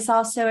 that is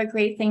also a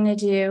great thing to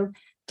do.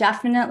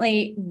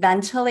 Definitely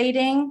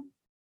ventilating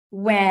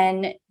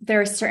when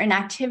there are certain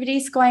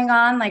activities going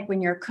on, like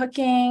when you're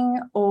cooking,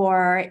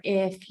 or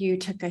if you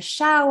took a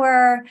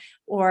shower,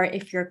 or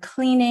if you're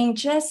cleaning.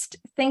 Just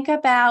think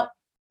about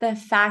the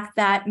fact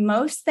that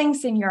most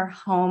things in your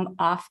home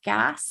off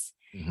gas,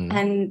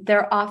 and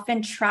they're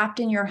often trapped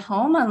in your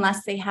home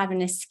unless they have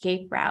an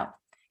escape route.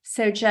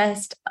 So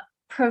just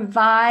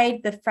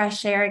provide the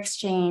fresh air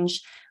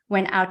exchange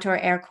when outdoor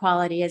air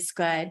quality is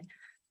good.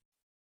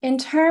 In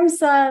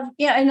terms of,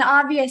 an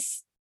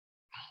obvious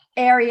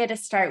area to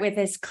start with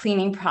is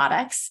cleaning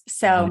products.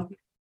 So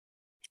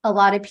a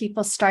lot of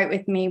people start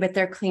with me with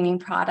their cleaning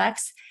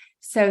products.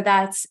 So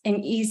that's an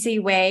easy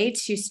way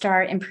to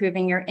start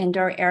improving your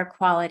indoor air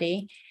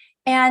quality.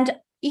 And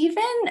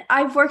even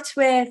I've worked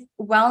with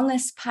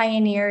wellness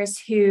pioneers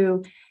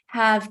who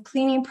have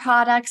cleaning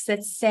products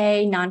that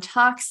say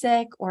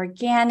non-toxic,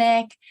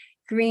 organic,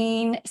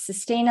 green,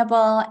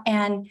 sustainable,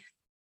 and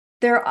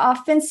they're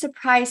often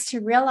surprised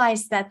to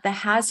realize that the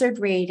hazard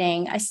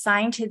rating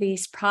assigned to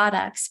these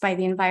products by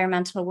the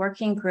Environmental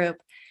Working Group,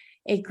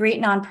 a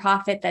great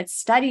nonprofit that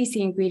studies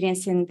the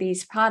ingredients in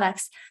these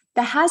products,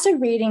 the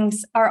hazard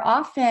ratings are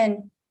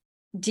often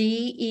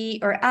D, E,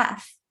 or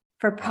F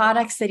for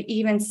products that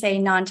even say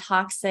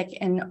non-toxic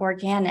and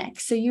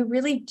organic. So you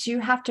really do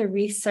have to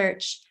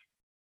research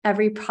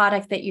every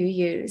product that you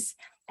use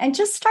and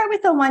just start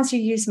with the ones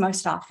you use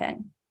most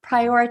often.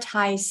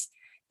 Prioritize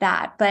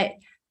that. But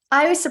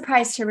I was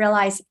surprised to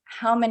realize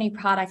how many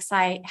products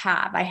I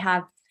have. I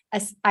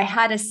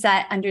had a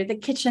set under the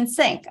kitchen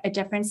sink, a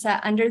different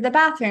set under the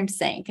bathroom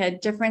sink, a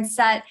different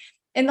set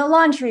in the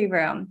laundry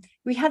room.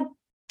 We had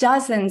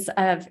dozens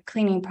of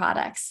cleaning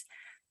products.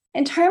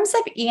 In terms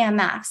of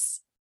EMFs,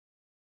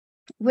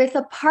 with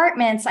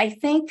apartments, I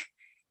think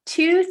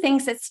 2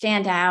 things that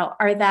stand out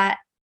are that,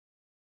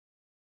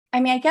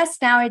 I guess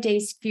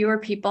nowadays fewer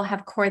people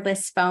have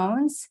cordless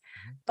phones,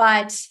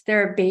 but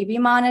there are baby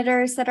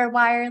monitors that are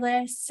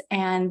wireless,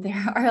 and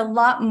there are a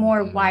lot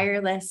more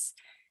wireless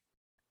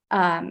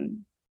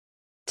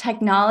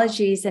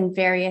technologies and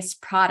various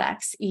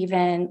products,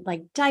 even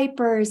like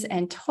diapers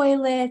and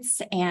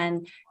toilets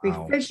and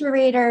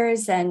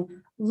refrigerators and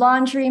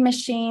laundry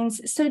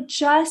machines. So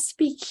just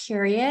be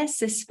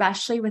curious,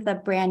 especially with a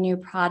brand new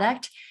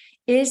product.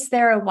 Is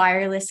there a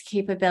wireless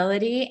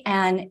capability?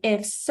 And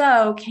if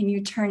so, can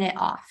you turn it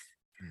off?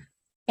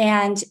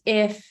 And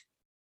if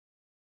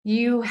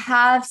you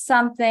have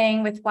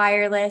something with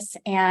wireless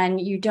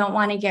and you don't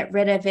want to get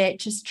rid of it,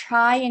 just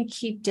try and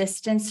keep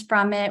distance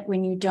from it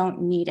when you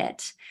don't need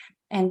it.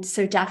 And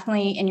so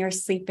definitely in your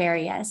sleep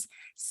areas.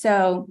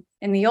 So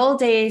in the old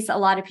days, a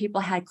lot of people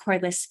had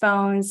cordless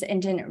phones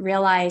and didn't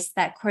realize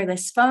that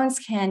cordless phones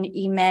can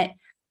emit,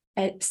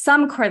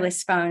 some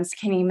cordless phones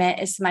can emit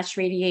as much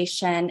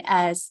radiation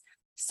as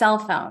cell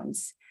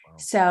phones.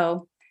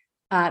 So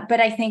but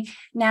I think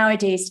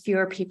nowadays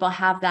fewer people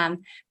have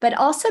them. But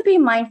also be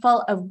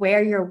mindful of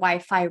where your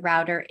Wi-Fi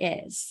router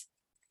is.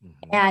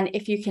 And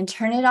if you can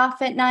turn it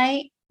off at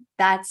night,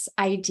 that's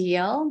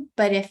ideal.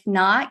 But if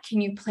not,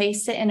 can you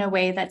place it in a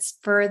way that's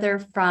further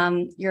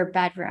from your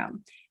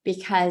bedroom?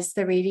 Because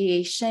the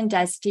radiation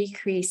does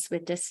decrease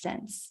with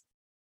distance.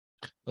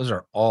 Those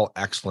are all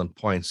excellent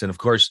points. And of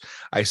course,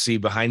 I see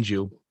behind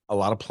you a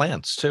lot of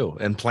plants too.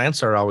 And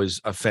plants are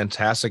always a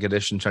fantastic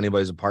addition to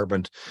anybody's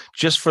apartment,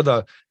 just for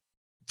the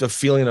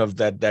feeling of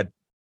that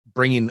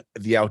bringing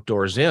the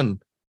outdoors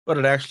in, but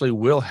it actually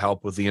will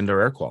help with the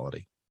indoor air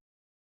quality.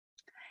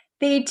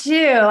 They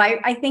do.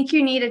 I think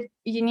you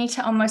need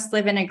to almost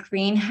live in a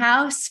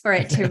greenhouse for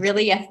it to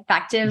really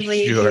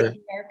effectively be an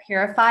air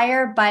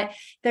purifier. But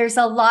there's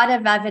a lot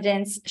of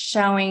evidence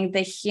showing the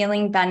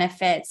healing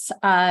benefits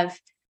of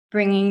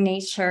bringing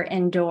nature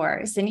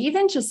indoors, and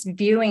even just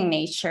viewing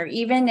nature.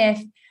 Even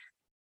if,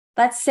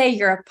 let's say,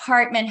 your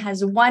apartment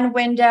has one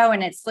window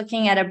and it's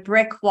looking at a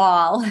brick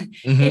wall,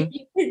 if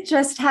you could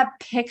just have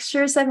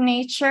pictures of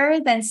nature,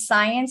 then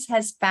science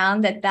has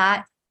found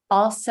that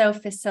also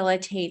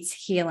facilitates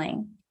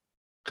healing.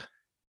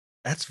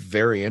 That's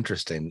very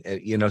interesting.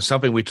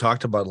 Something we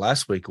talked about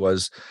last week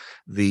was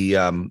the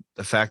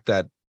fact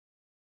that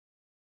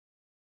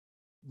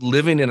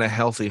living in a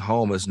healthy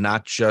home is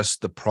not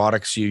just the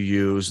products you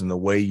use and the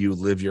way you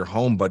live your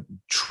home, but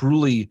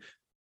truly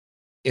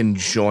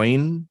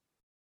enjoying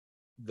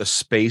the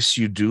space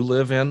you do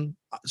live in.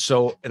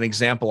 So an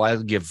example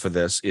I'll give for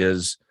this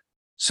is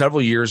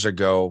several years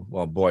ago,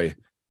 well, boy,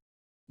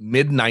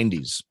 mid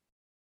 90s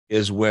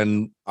is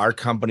when our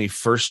company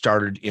first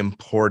started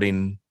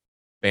importing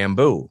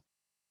bamboo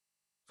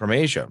from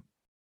Asia.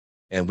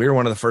 And we were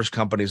one of the first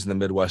companies in the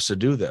Midwest to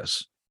do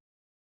this.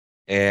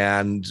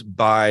 And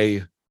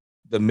by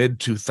the mid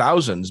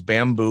 2000s,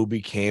 bamboo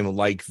became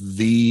like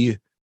the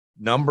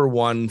number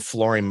one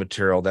flooring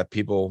material that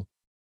people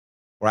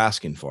were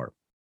asking for.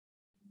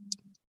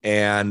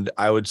 And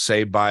I would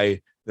say by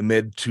the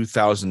mid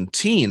 2000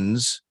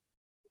 teens,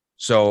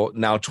 so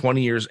now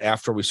 20 years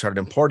after we started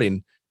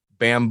importing,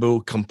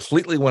 bamboo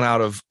completely went out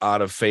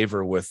of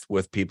favor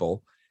with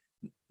people,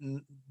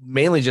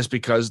 mainly just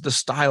because the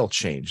style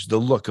changed, the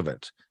look of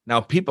it.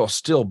 Now people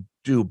still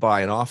do buy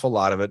an awful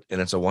lot of it,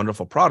 and it's a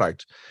wonderful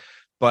product.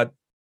 But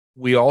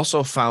we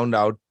also found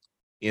out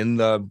in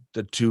the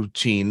two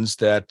teens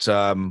that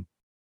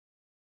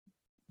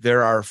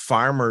there are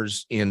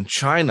farmers in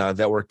China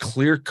that were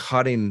clear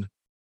cutting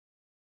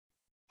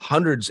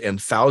hundreds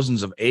and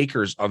thousands of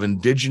acres of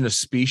indigenous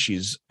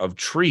species of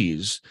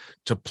trees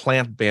to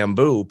plant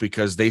bamboo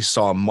because they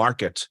saw a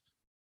market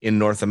in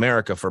North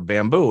America for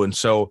bamboo. And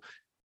so,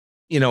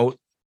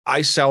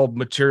 I sell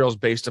materials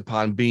based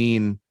upon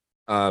being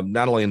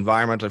not only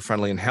environmentally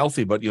friendly and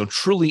healthy, but,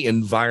 truly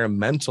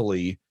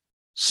environmentally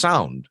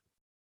sound.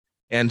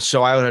 And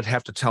so I would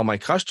have to tell my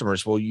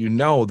customers, well,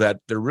 that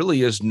there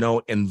really is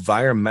no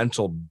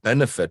environmental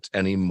benefit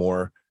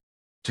anymore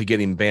to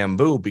getting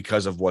bamboo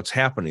because of what's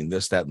happening,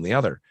 this, that, and the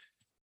other.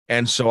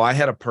 And so I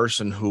had a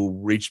person who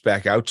reached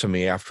back out to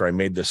me after I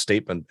made this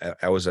statement.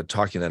 I was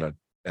talking at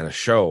a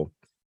show,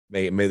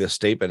 made this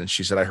statement, and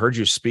she said, I heard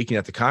you speaking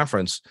at the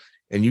conference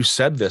and you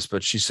said this,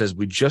 but she says,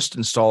 we just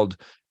installed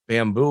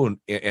bamboo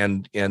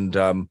and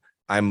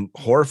I'm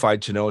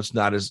horrified to know it's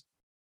not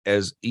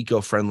as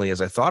eco-friendly as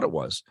I thought it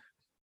was.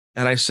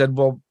 And I said,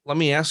 well, let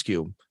me ask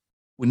you,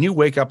 when you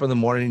wake up in the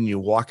morning and you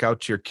walk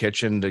out to your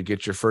kitchen to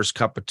get your first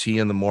cup of tea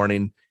in the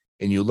morning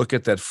and you look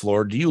at that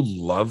floor, do you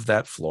love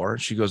that floor?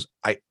 And she goes,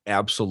 I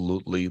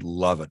absolutely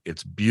love it.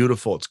 It's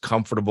beautiful. It's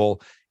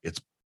comfortable. It's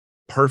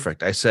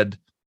perfect. I said,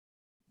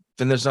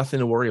 then there's nothing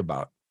to worry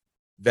about.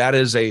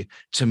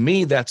 To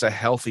me, that's a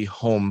healthy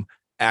home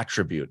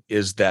attribute,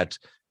 is that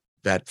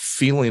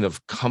feeling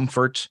of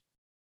comfort,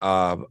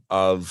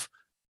 of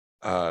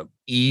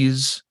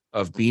ease,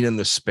 of being in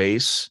the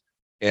space.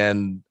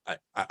 And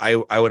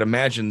I would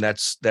imagine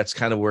that's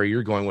kind of where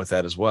you're going with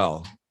that as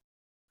well.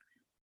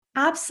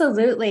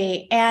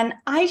 Absolutely. And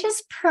I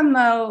just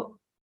promote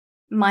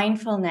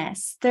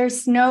mindfulness.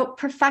 There's no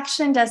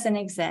perfection, doesn't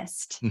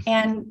exist.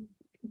 And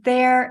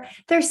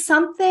there's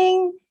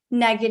something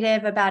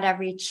negative about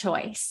every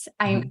choice.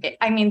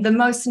 I mean, the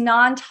most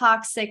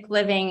non-toxic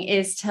living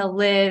is to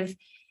live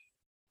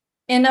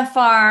in a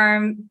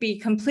farm, be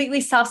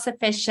completely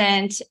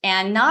self-sufficient,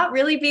 and not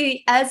really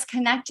be as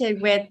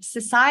connected with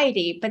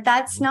society. But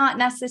that's not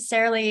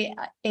necessarily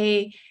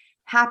a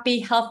happy,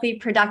 healthy,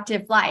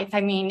 productive life.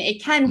 I mean,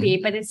 it can be,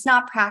 but it's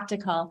not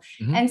practical.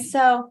 And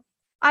so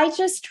I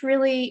just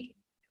really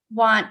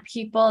want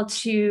people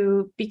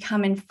to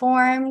become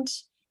informed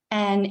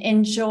and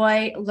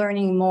enjoy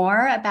learning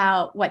more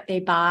about what they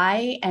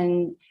buy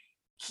and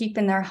keep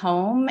in their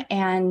home,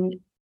 and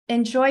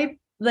enjoy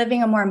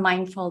living a more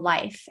mindful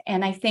life.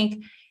 And I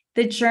think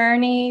the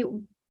journey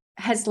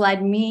has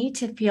led me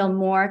to feel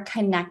more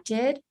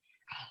connected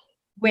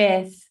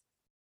with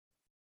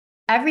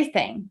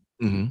everything.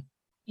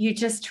 You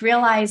just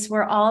realize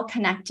we're all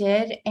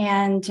connected,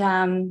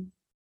 and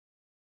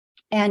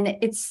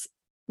it's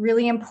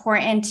really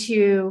important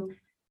to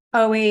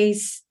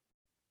always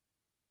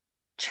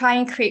try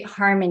and create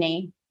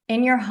harmony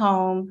in your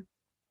home,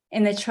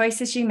 in the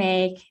choices you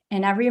make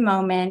in every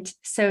moment.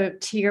 So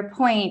to your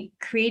point,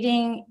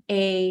 creating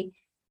a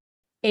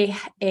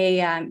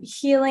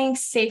healing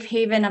safe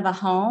haven of a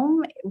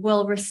home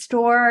will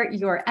restore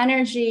your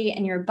energy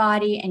and your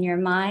body and your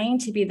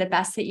mind to be the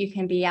best that you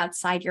can be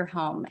outside your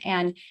home.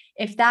 And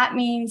if that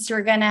means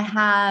you're going to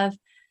have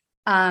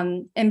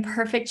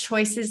imperfect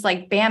choices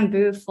like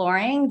bamboo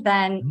flooring,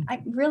 then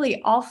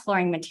really all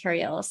flooring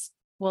materials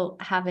will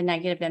have a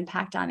negative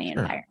impact on the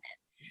environment.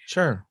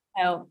 Sure.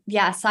 So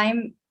yes,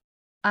 I'm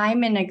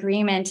in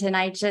agreement. And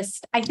I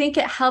think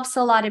it helps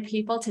a lot of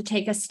people to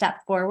take a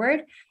step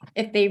forward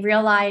if they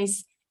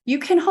realize you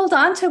can hold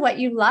on to what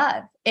you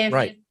love.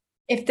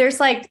 If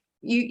there's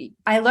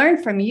I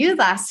learned from you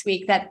last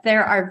week that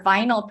there are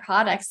vinyl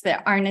products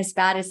that aren't as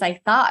bad as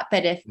I thought.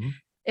 But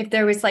if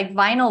there was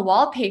vinyl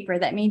wallpaper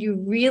that made you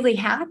really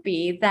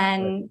happy,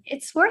 then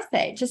it's worth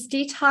it. Just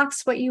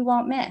detox what you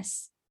won't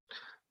miss.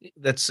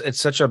 It's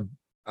such a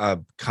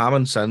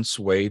common sense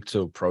way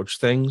to approach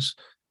things.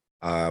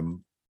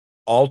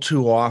 All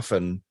too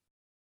often,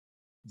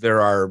 there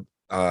are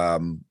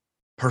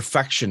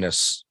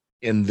perfectionists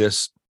in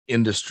this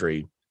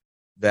industry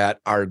that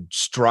are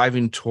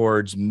striving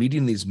towards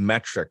meeting these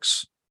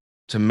metrics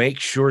to make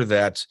sure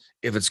that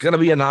if it's going to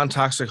be a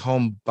non-toxic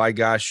home, by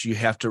gosh, you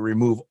have to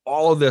remove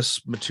all of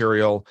this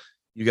material.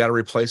 You got to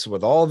replace it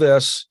with all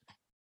this.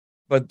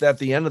 But at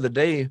the end of the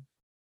day,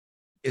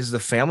 is the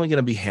family going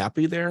to be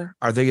happy there?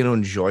 Are they going to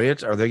enjoy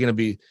it? Are they going to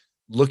be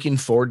looking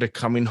forward to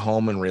coming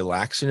home and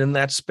relaxing in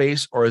that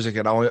space? Or is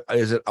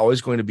it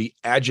always going to be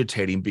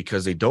agitating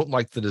because they don't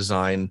like the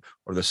design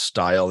or the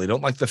style? They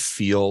don't like the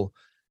feel.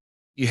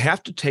 You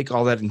have to take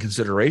all that in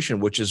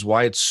consideration, which is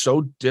why it's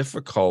so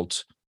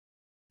difficult,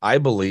 I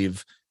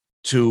believe,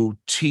 to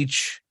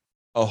teach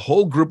a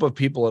whole group of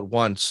people at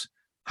once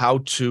how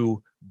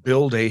to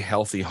build a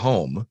healthy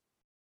home.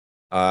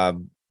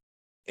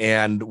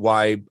 And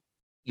why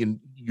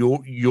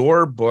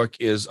your book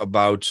is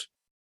about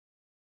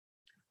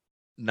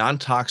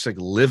non-toxic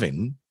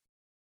living,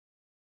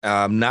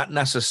 not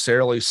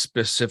necessarily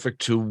specific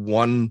to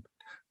one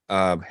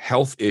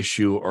health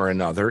issue or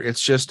another.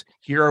 It's just,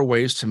 here are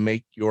ways to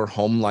make your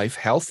home life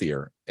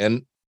healthier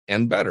and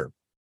better.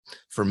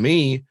 For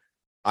me,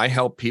 I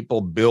help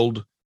people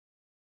build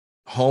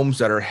homes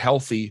that are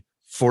healthy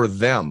for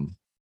them.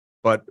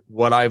 But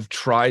what I've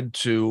tried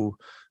to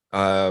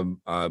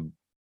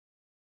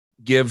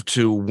give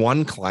to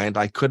one client,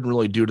 I couldn't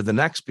really do to the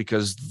next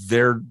because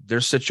their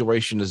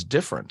situation is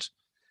different.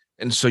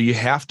 And so you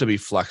have to be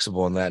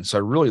flexible in that. So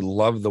I really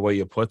love the way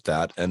you put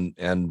that.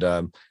 And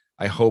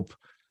I hope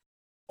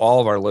all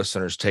of our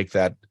listeners take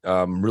that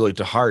really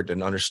to heart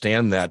and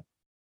understand that,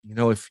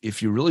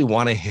 if you really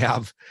want to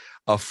have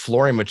a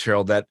flooring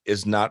material that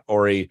is not,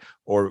 or a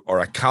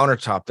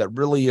countertop that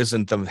really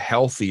isn't the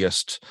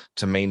healthiest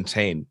to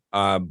maintain,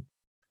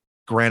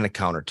 granite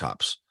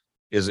countertops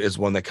is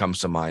one that comes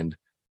to mind.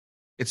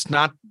 It's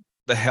not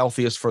the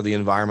healthiest for the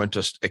environment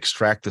to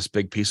extract this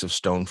big piece of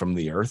stone from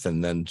the earth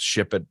and then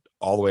ship it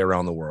all the way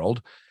around the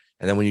world.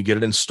 And then when you get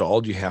it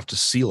installed, you have to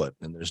seal it.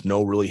 And there's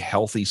no really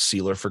healthy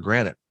sealer for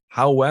granite.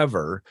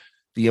 However,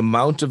 the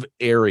amount of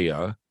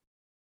area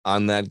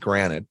on that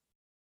granite,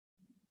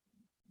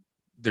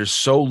 there's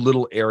so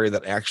little area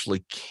that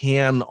actually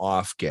can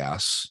off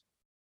gas.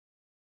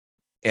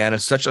 And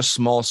it's such a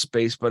small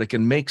space, but it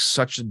can make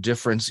such a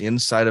difference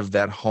inside of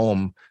that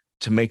home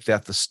to make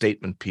that the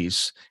statement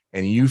piece.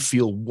 And you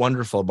feel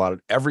wonderful about it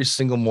every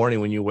single morning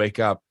when you wake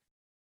up.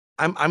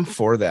 I'm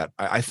for that.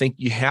 I think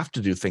you have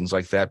to do things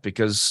like that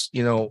because,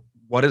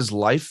 what is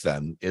life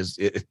then? Is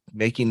it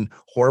making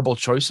horrible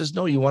choices?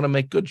 No, you want to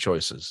make good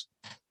choices.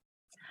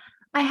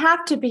 I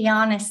have to be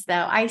honest,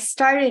 though. I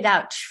started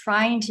out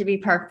trying to be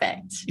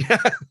perfect.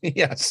 Yeah,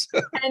 yes.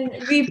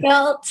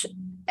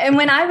 And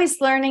when I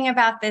was learning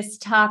about this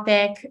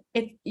topic,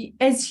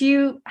 as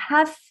you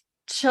have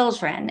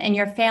children and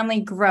your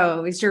family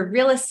grows, your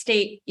real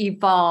estate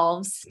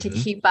evolves to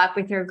keep up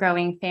with your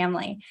growing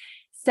family.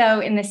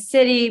 So in the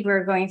city,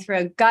 we're going through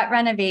a gut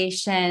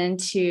renovation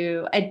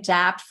to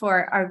adapt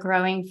for our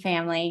growing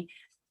family.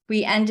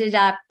 We ended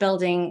up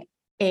building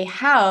a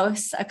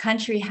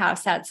country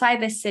house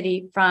outside the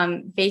city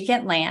from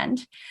vacant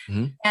land.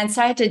 And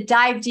so I had to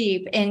dive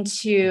deep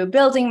into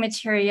building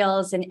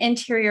materials and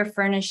interior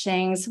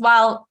furnishings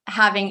while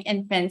having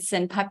infants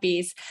and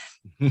puppies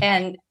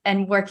and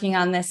working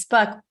on this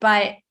book.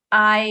 But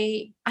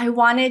I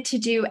wanted to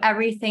do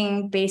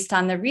everything based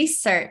on the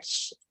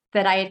research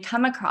that I had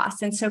come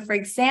across. And so, for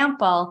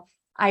example,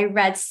 I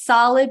read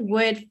solid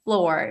wood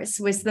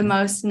floors was the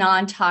most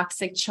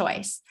non-toxic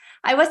choice.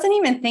 I wasn't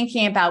even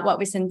thinking about what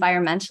was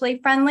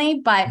environmentally friendly,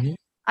 but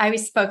I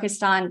was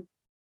focused on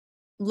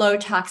low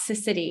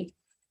toxicity.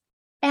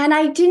 And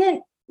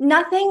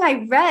nothing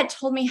I read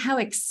told me how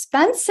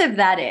expensive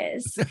that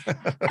is.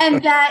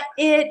 And that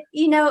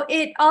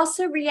it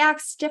also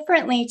reacts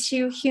differently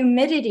to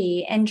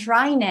humidity and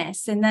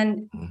dryness. And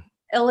then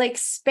it'll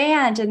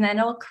expand and then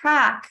it'll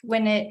crack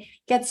when it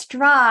gets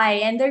dry.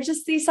 And there's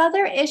just these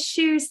other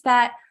issues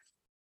that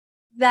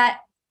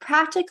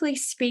practically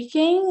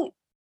speaking,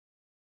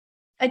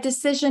 a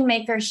decision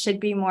maker should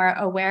be more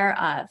aware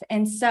of.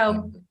 And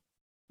so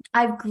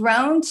I've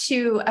grown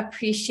to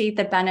appreciate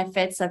the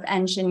benefits of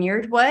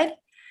engineered wood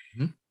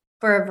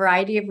for a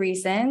variety of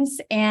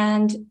reasons.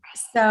 And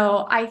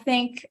so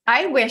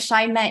I wish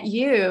I met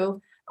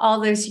you all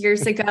those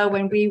years ago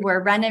when we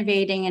were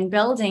renovating and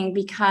building,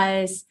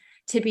 because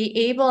to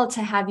be able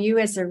to have you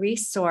as a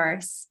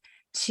resource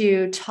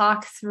to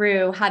talk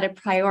through how to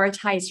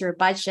prioritize your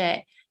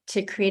budget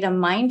to create a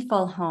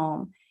mindful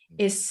home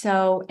is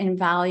so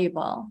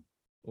invaluable.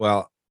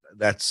 Well,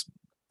 that's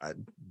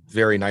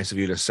very nice of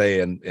you to say,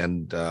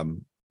 and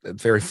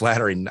very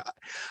flattering.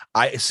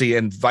 I see,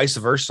 and vice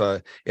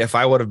versa. If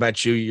I would have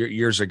met you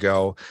years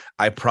ago,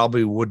 I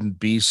probably wouldn't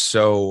be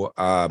so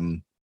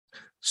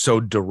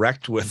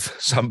direct with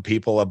some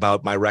people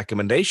about my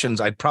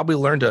recommendations. I'd probably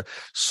learn to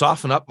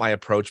soften up my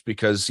approach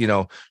because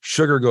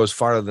sugar goes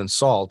farther than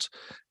salt,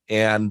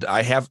 and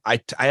I have a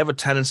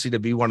tendency to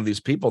be one of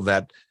these people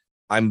that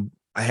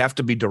I have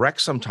to be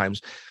direct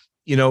sometimes.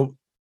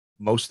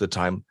 Most of the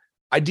time,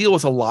 I deal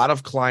with a lot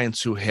of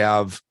clients who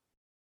have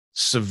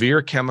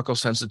severe chemical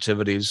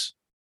sensitivities,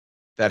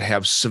 that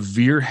have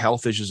severe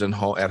health issues at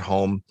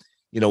home.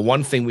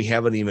 One thing we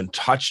haven't even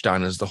touched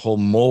on is the whole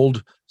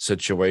mold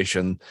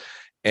situation.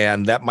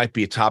 And that might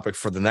be a topic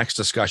for the next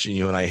discussion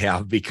you and I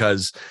have,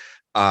 because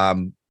a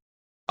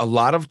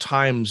lot of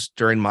times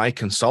during my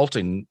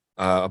consulting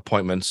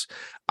appointments,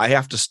 I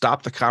have to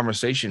stop the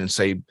conversation and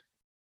say,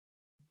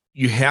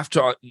 you have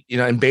to,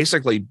 and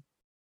basically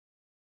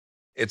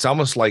it's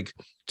almost like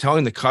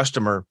telling the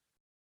customer,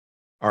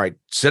 all right,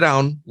 sit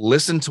down,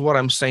 listen to what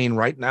I'm saying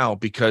right now,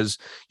 because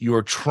you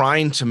are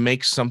trying to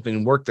make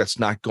something work that's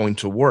not going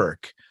to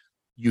work.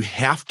 You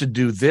have to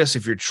do this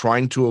if you're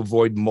trying to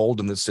avoid mold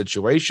in this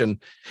situation.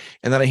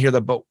 And then I hear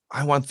but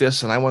I want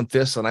this and I want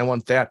this and I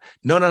want that.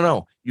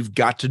 No. You've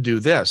got to do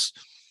this.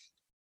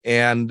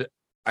 And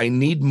I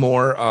need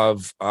more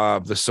of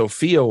the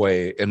Sophia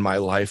way in my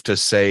life to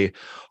say,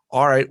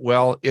 all right,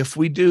 well, if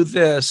we do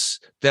this,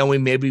 then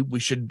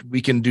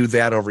we can do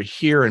that over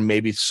here and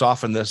maybe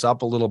soften this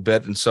up a little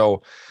bit. And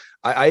so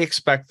I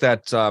expect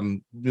that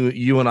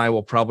you and I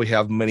will probably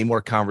have many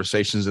more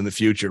conversations in the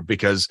future,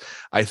 because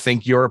I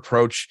think your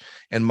approach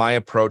and my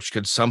approach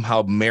could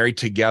somehow marry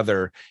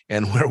together,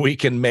 and where we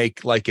can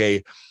make like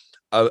a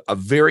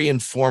very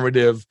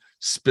informative,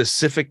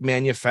 specific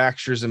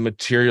manufacturers and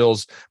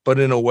materials, but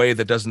in a way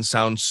that doesn't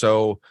sound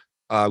so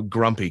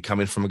grumpy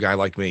coming from a guy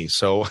like me.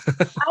 So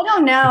I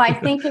don't know. I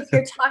think if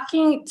you're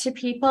talking to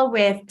people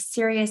with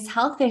serious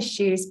health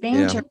issues,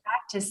 being direct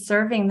is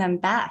serving them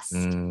best.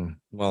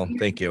 Well,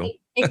 thank you.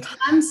 It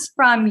comes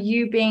from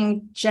you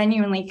being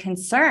genuinely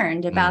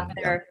concerned about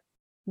their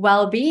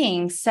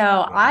well-being. So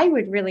I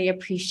would really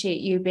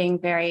appreciate you being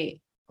very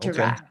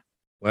direct. Okay.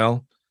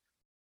 Well,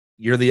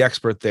 you're the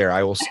expert there.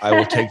 I will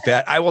take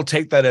that. I will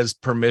take that as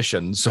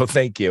permission. So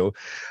thank you.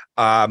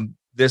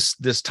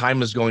 This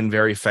time is going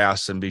very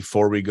fast. And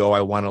before we go,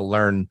 I want to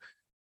learn.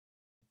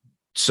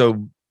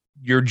 So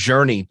your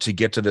journey to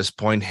get to this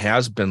point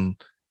has been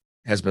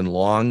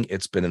long.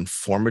 It's been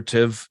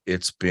informative.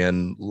 It's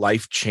been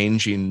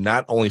life-changing,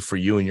 not only for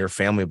you and your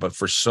family, but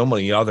for so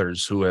many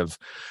others who have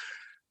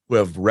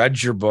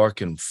read your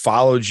book and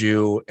followed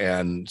you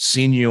and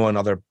seen you on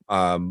other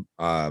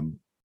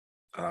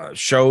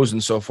shows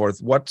and so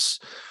forth. What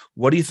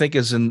do you think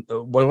is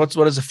what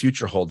does the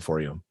future hold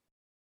for you?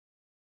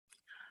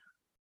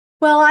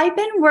 Well, I've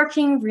been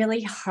working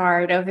really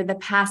hard over the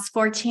past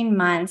 14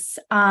 months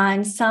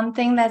on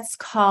something that's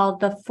called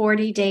the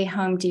 40-day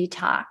home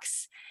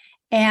detox.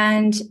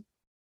 And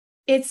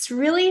it's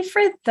really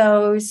for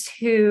those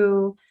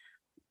who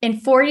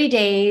in 40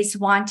 days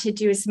want to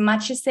do as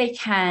much as they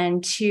can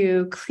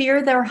to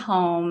clear their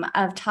home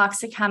of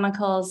toxic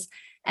chemicals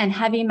and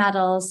heavy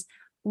metals,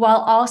 while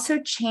also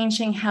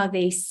changing how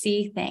they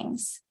see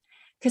things.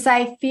 Because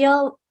I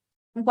feel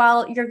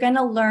while you're going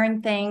to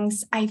learn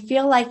things, I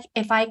feel like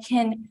if I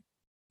can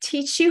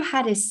teach you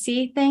how to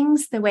see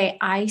things the way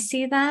I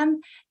see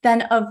them,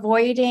 then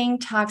avoiding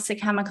toxic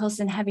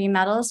chemicals and heavy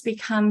metals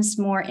becomes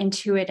more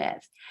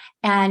intuitive.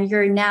 And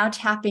you're now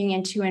tapping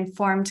into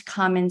informed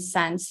common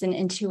sense and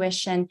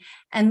intuition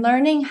and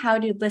learning how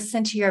to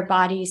listen to your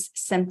body's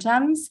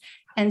symptoms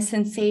and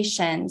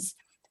sensations,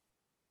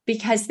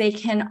 because they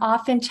can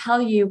often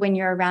tell you when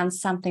you're around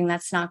something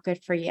that's not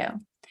good for you.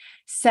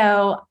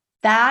 So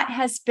that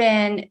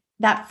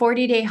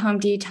 40-day home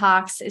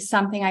detox is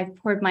something I've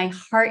poured my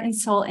heart and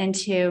soul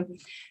into.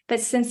 But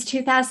since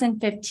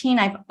 2015,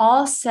 I've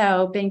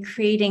also been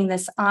creating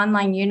this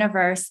online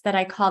universe that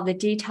I call the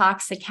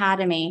Detox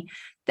Academy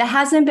that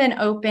hasn't been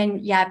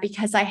open yet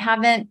because I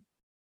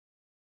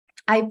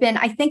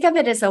think of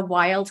it as a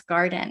wild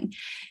garden.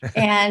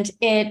 And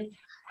it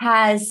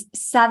has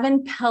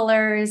 7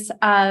 pillars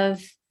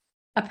of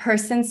a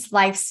person's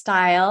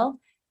lifestyle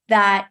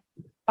that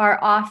are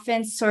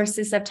often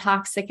sources of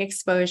toxic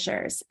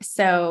exposures.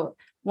 So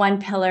one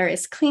pillar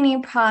is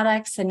cleaning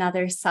products,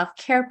 another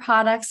self-care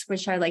products,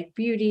 which are like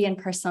beauty and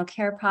personal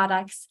care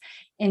products,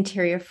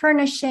 interior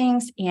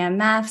furnishings,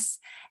 EMFs,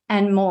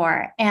 and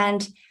more.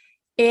 And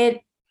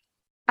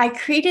I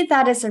created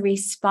that as a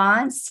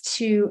response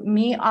to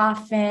me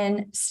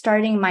often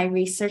starting my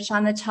research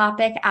on the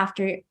topic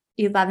after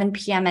 11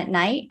 p.m. at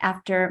night,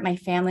 after my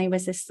family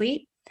was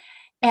asleep,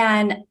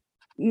 and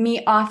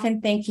me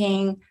often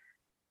thinking,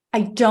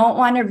 I don't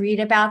want to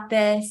read about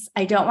this.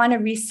 I don't want to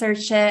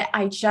research it.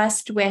 I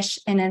just wish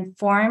an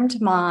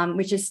informed mom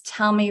would just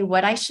tell me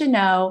what I should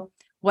know,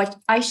 what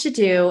I should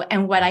do,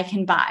 and what I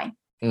can buy.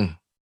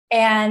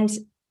 And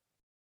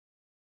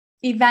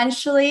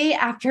eventually,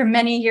 after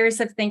many years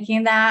of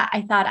thinking that,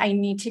 I thought I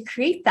need to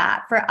create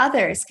that for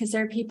others, because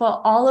there are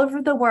people all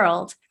over the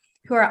world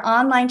who are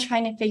online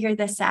trying to figure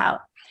this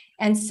out.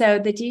 And so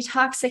the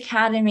Detox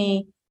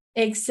Academy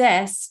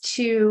exists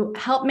to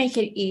help make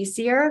it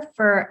easier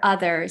for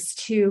others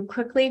to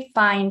quickly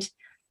find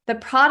the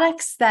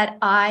products that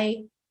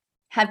I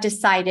have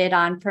decided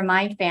on for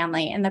my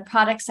family. And the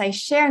products I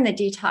share in the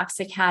Detox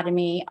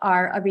Academy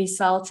are a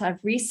result of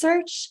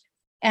research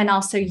and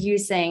also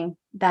using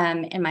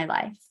them in my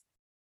life.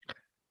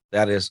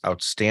 That is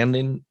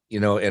outstanding,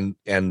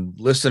 and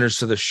listeners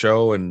to the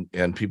show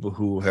and people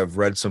who have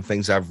read some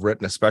things I've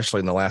written, especially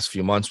in the last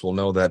few months, will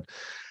know that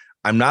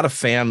I'm not a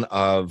fan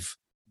of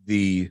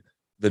the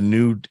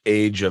new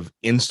age of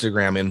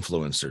Instagram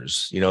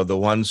influencers, the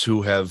ones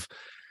who have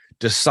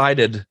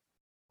decided,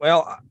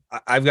 well,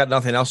 I've got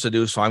nothing else to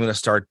do, so I'm going to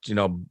start,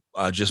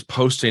 just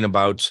posting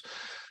about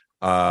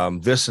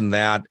this and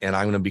that, and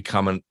I'm going to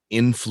become an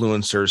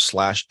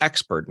influencer /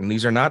 expert. And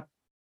these are not,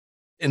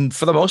 and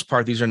for the most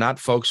part, these are not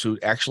folks who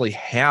actually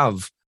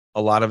have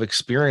a lot of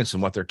experience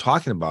in what they're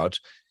talking about.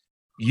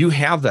 You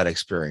have that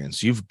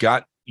experience. You've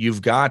got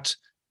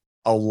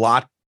a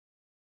lot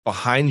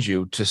behind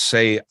you to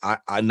say,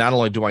 I not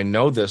only do I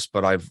know this,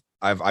 but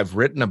I've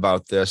written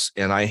about this,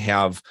 and I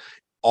have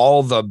all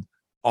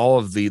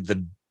of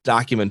the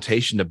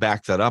documentation to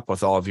back that up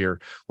with all of your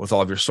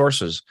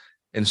sources.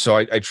 And so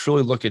I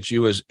truly look at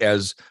you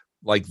as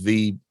like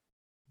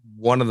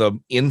one of the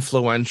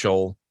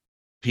influential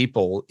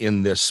people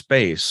in this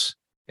space.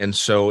 And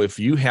so if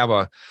you have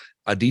a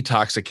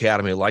detox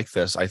academy like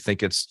this, I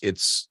think it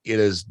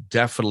is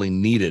definitely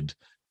needed.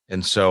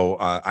 And so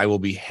I will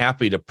be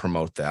happy to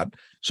promote that.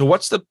 So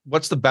what's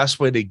the best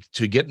way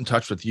to get in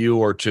touch with you,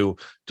 or to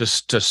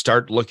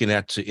start looking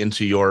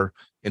into your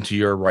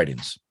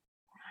writings?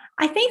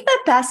 I think the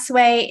best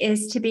way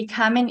is to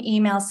become an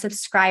email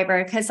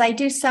subscriber, because I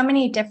do so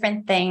many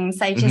different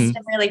things. I just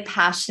am really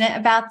passionate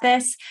about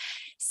this.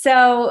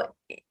 So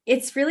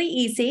it's really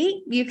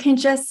easy. You can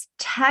just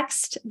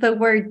text the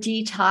word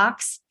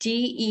detox,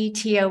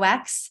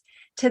 DETOX,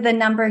 to the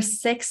number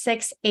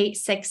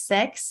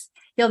 66866.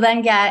 You'll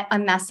then get a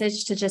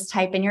message to just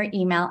type in your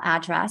email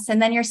address,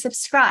 and then you're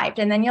subscribed,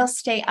 and then you'll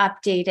stay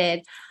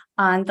updated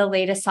on the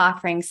latest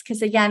offerings.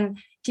 Because again,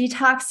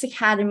 Detox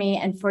Academy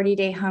and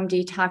 40-Day Home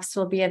Detox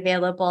will be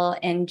available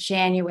in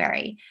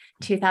January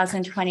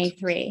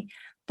 2023.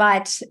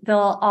 But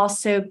there'll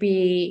also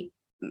be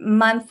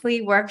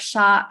monthly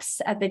workshops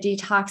at the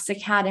Detox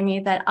Academy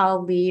that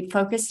I'll lead,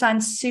 focused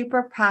on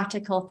super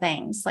practical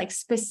things, like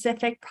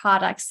specific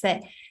products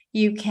that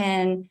you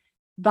can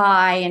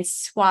buy and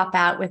swap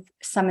out with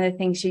some of the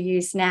things you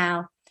use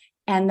now.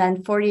 And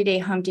then 40-Day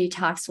Home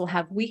Detox will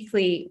have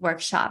weekly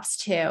workshops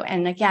too.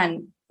 And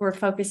again, we're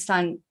focused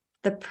on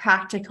the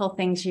practical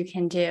things you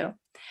can do.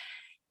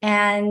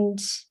 And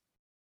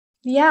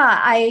yeah,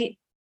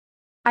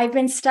 I've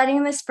been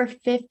studying this for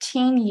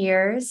 15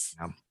 years.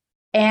 Yeah.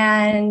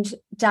 And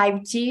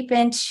dive deep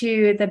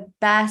into the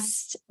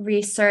best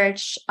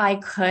research I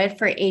could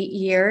for 8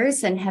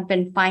 years, and have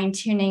been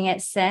fine-tuning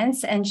it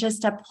since, and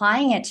just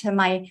applying it to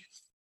my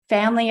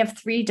family of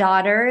 3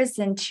 daughters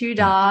and 2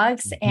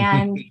 dogs.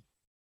 And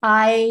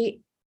I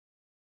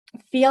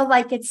feel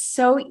like it's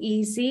so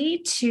easy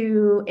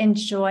to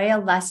enjoy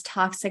a less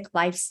toxic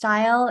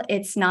lifestyle.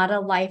 It's not a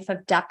life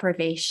of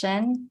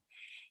deprivation.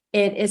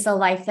 It is a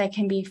life that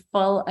can be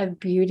full of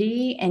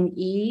beauty and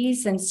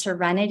ease and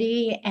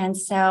serenity. And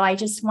so I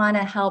just want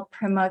to help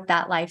promote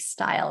that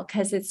lifestyle,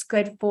 because it's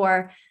good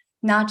for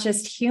not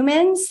just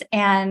humans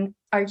and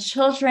our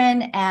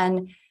children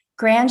and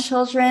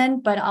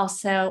grandchildren, but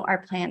also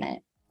our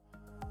planet.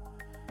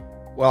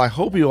 Well, I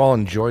hope you all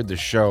enjoyed the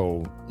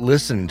show,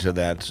 listening to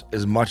that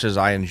as much as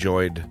I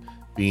enjoyed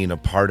being a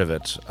part of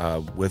it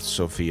with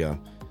Sophia.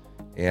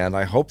 And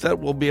I hope that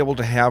we'll be able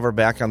to have her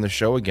back on the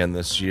show again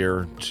this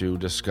year to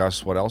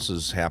discuss what else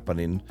is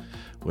happening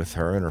with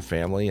her and her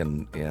family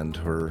and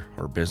her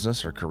business,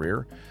 her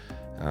career.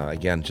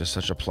 Again, just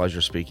such a pleasure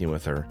speaking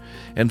with her.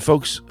 And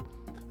folks,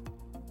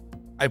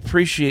 I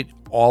appreciate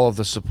all of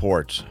the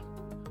support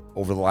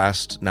over the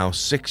last now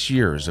 6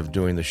 years of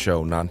doing the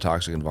show,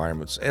 Non-Toxic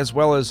Environments, as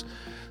well as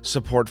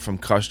support from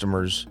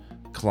customers,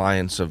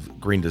 clients of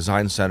Green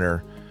Design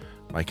Center,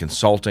 my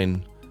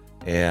consulting,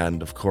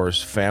 and of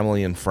course,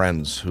 family and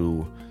friends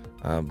who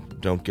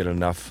don't get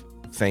enough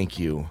thank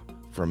you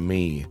from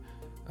me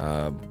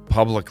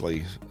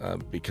publicly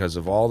because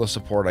of all the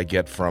support I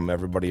get from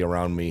everybody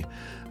around me.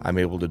 I'm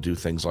able to do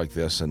things like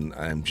this, and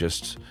I'm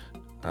just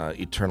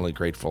eternally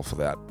grateful for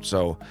that.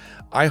 So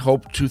I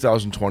hope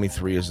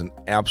 2023 is an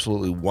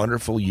absolutely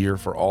wonderful year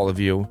for all of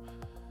you.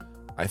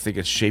 I think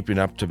it's shaping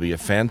up to be a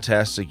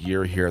fantastic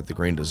year here at the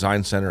Green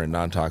Design Center and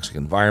Non-Toxic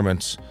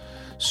Environments.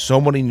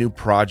 So many new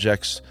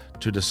projects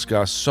to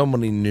discuss, so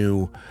many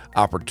new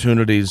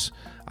opportunities.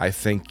 I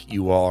think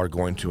you all are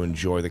going to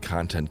enjoy the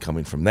content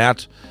coming from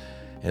that.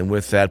 And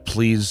with that,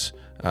 please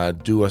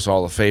do us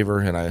all a favor.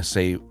 And I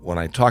say, when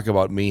I talk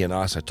about me and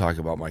us, I talk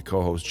about my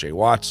co-host, Jay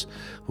Watts,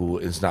 who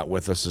is not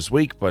with us this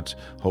week, but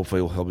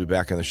hopefully he'll be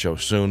back on the show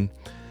soon.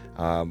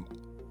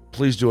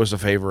 Please do us a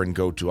favor and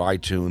go to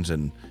iTunes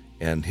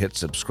and hit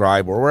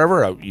subscribe, or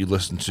wherever you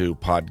listen to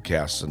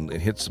podcasts, and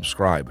hit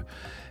subscribe.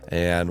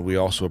 And we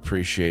also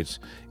appreciate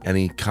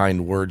any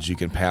kind words you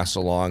can pass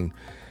along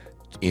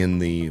in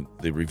the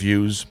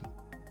reviews.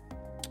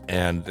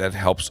 And that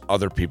helps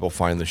other people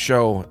find the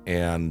show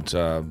and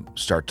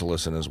start to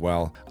listen as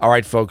well. All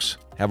right, folks,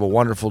 have a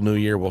wonderful new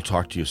year. We'll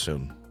talk to you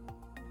soon.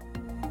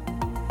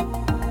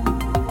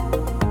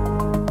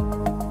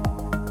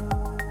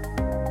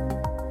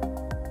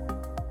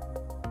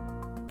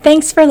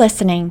 Thanks for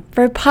listening.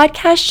 For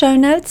podcast show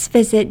notes,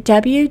 visit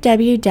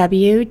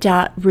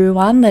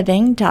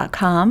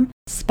www.ruanliving.com,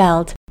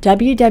 spelled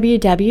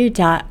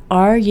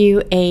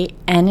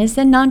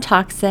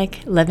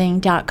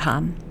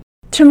www.ruanliving.com.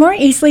 To more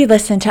easily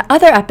listen to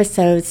other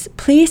episodes,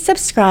 please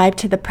subscribe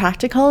to the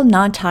Practical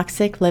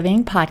Non-Toxic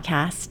Living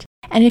podcast.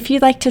 And if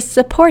you'd like to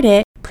support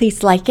it, please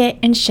Please like it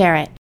and share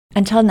it.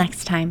 Until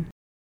next time.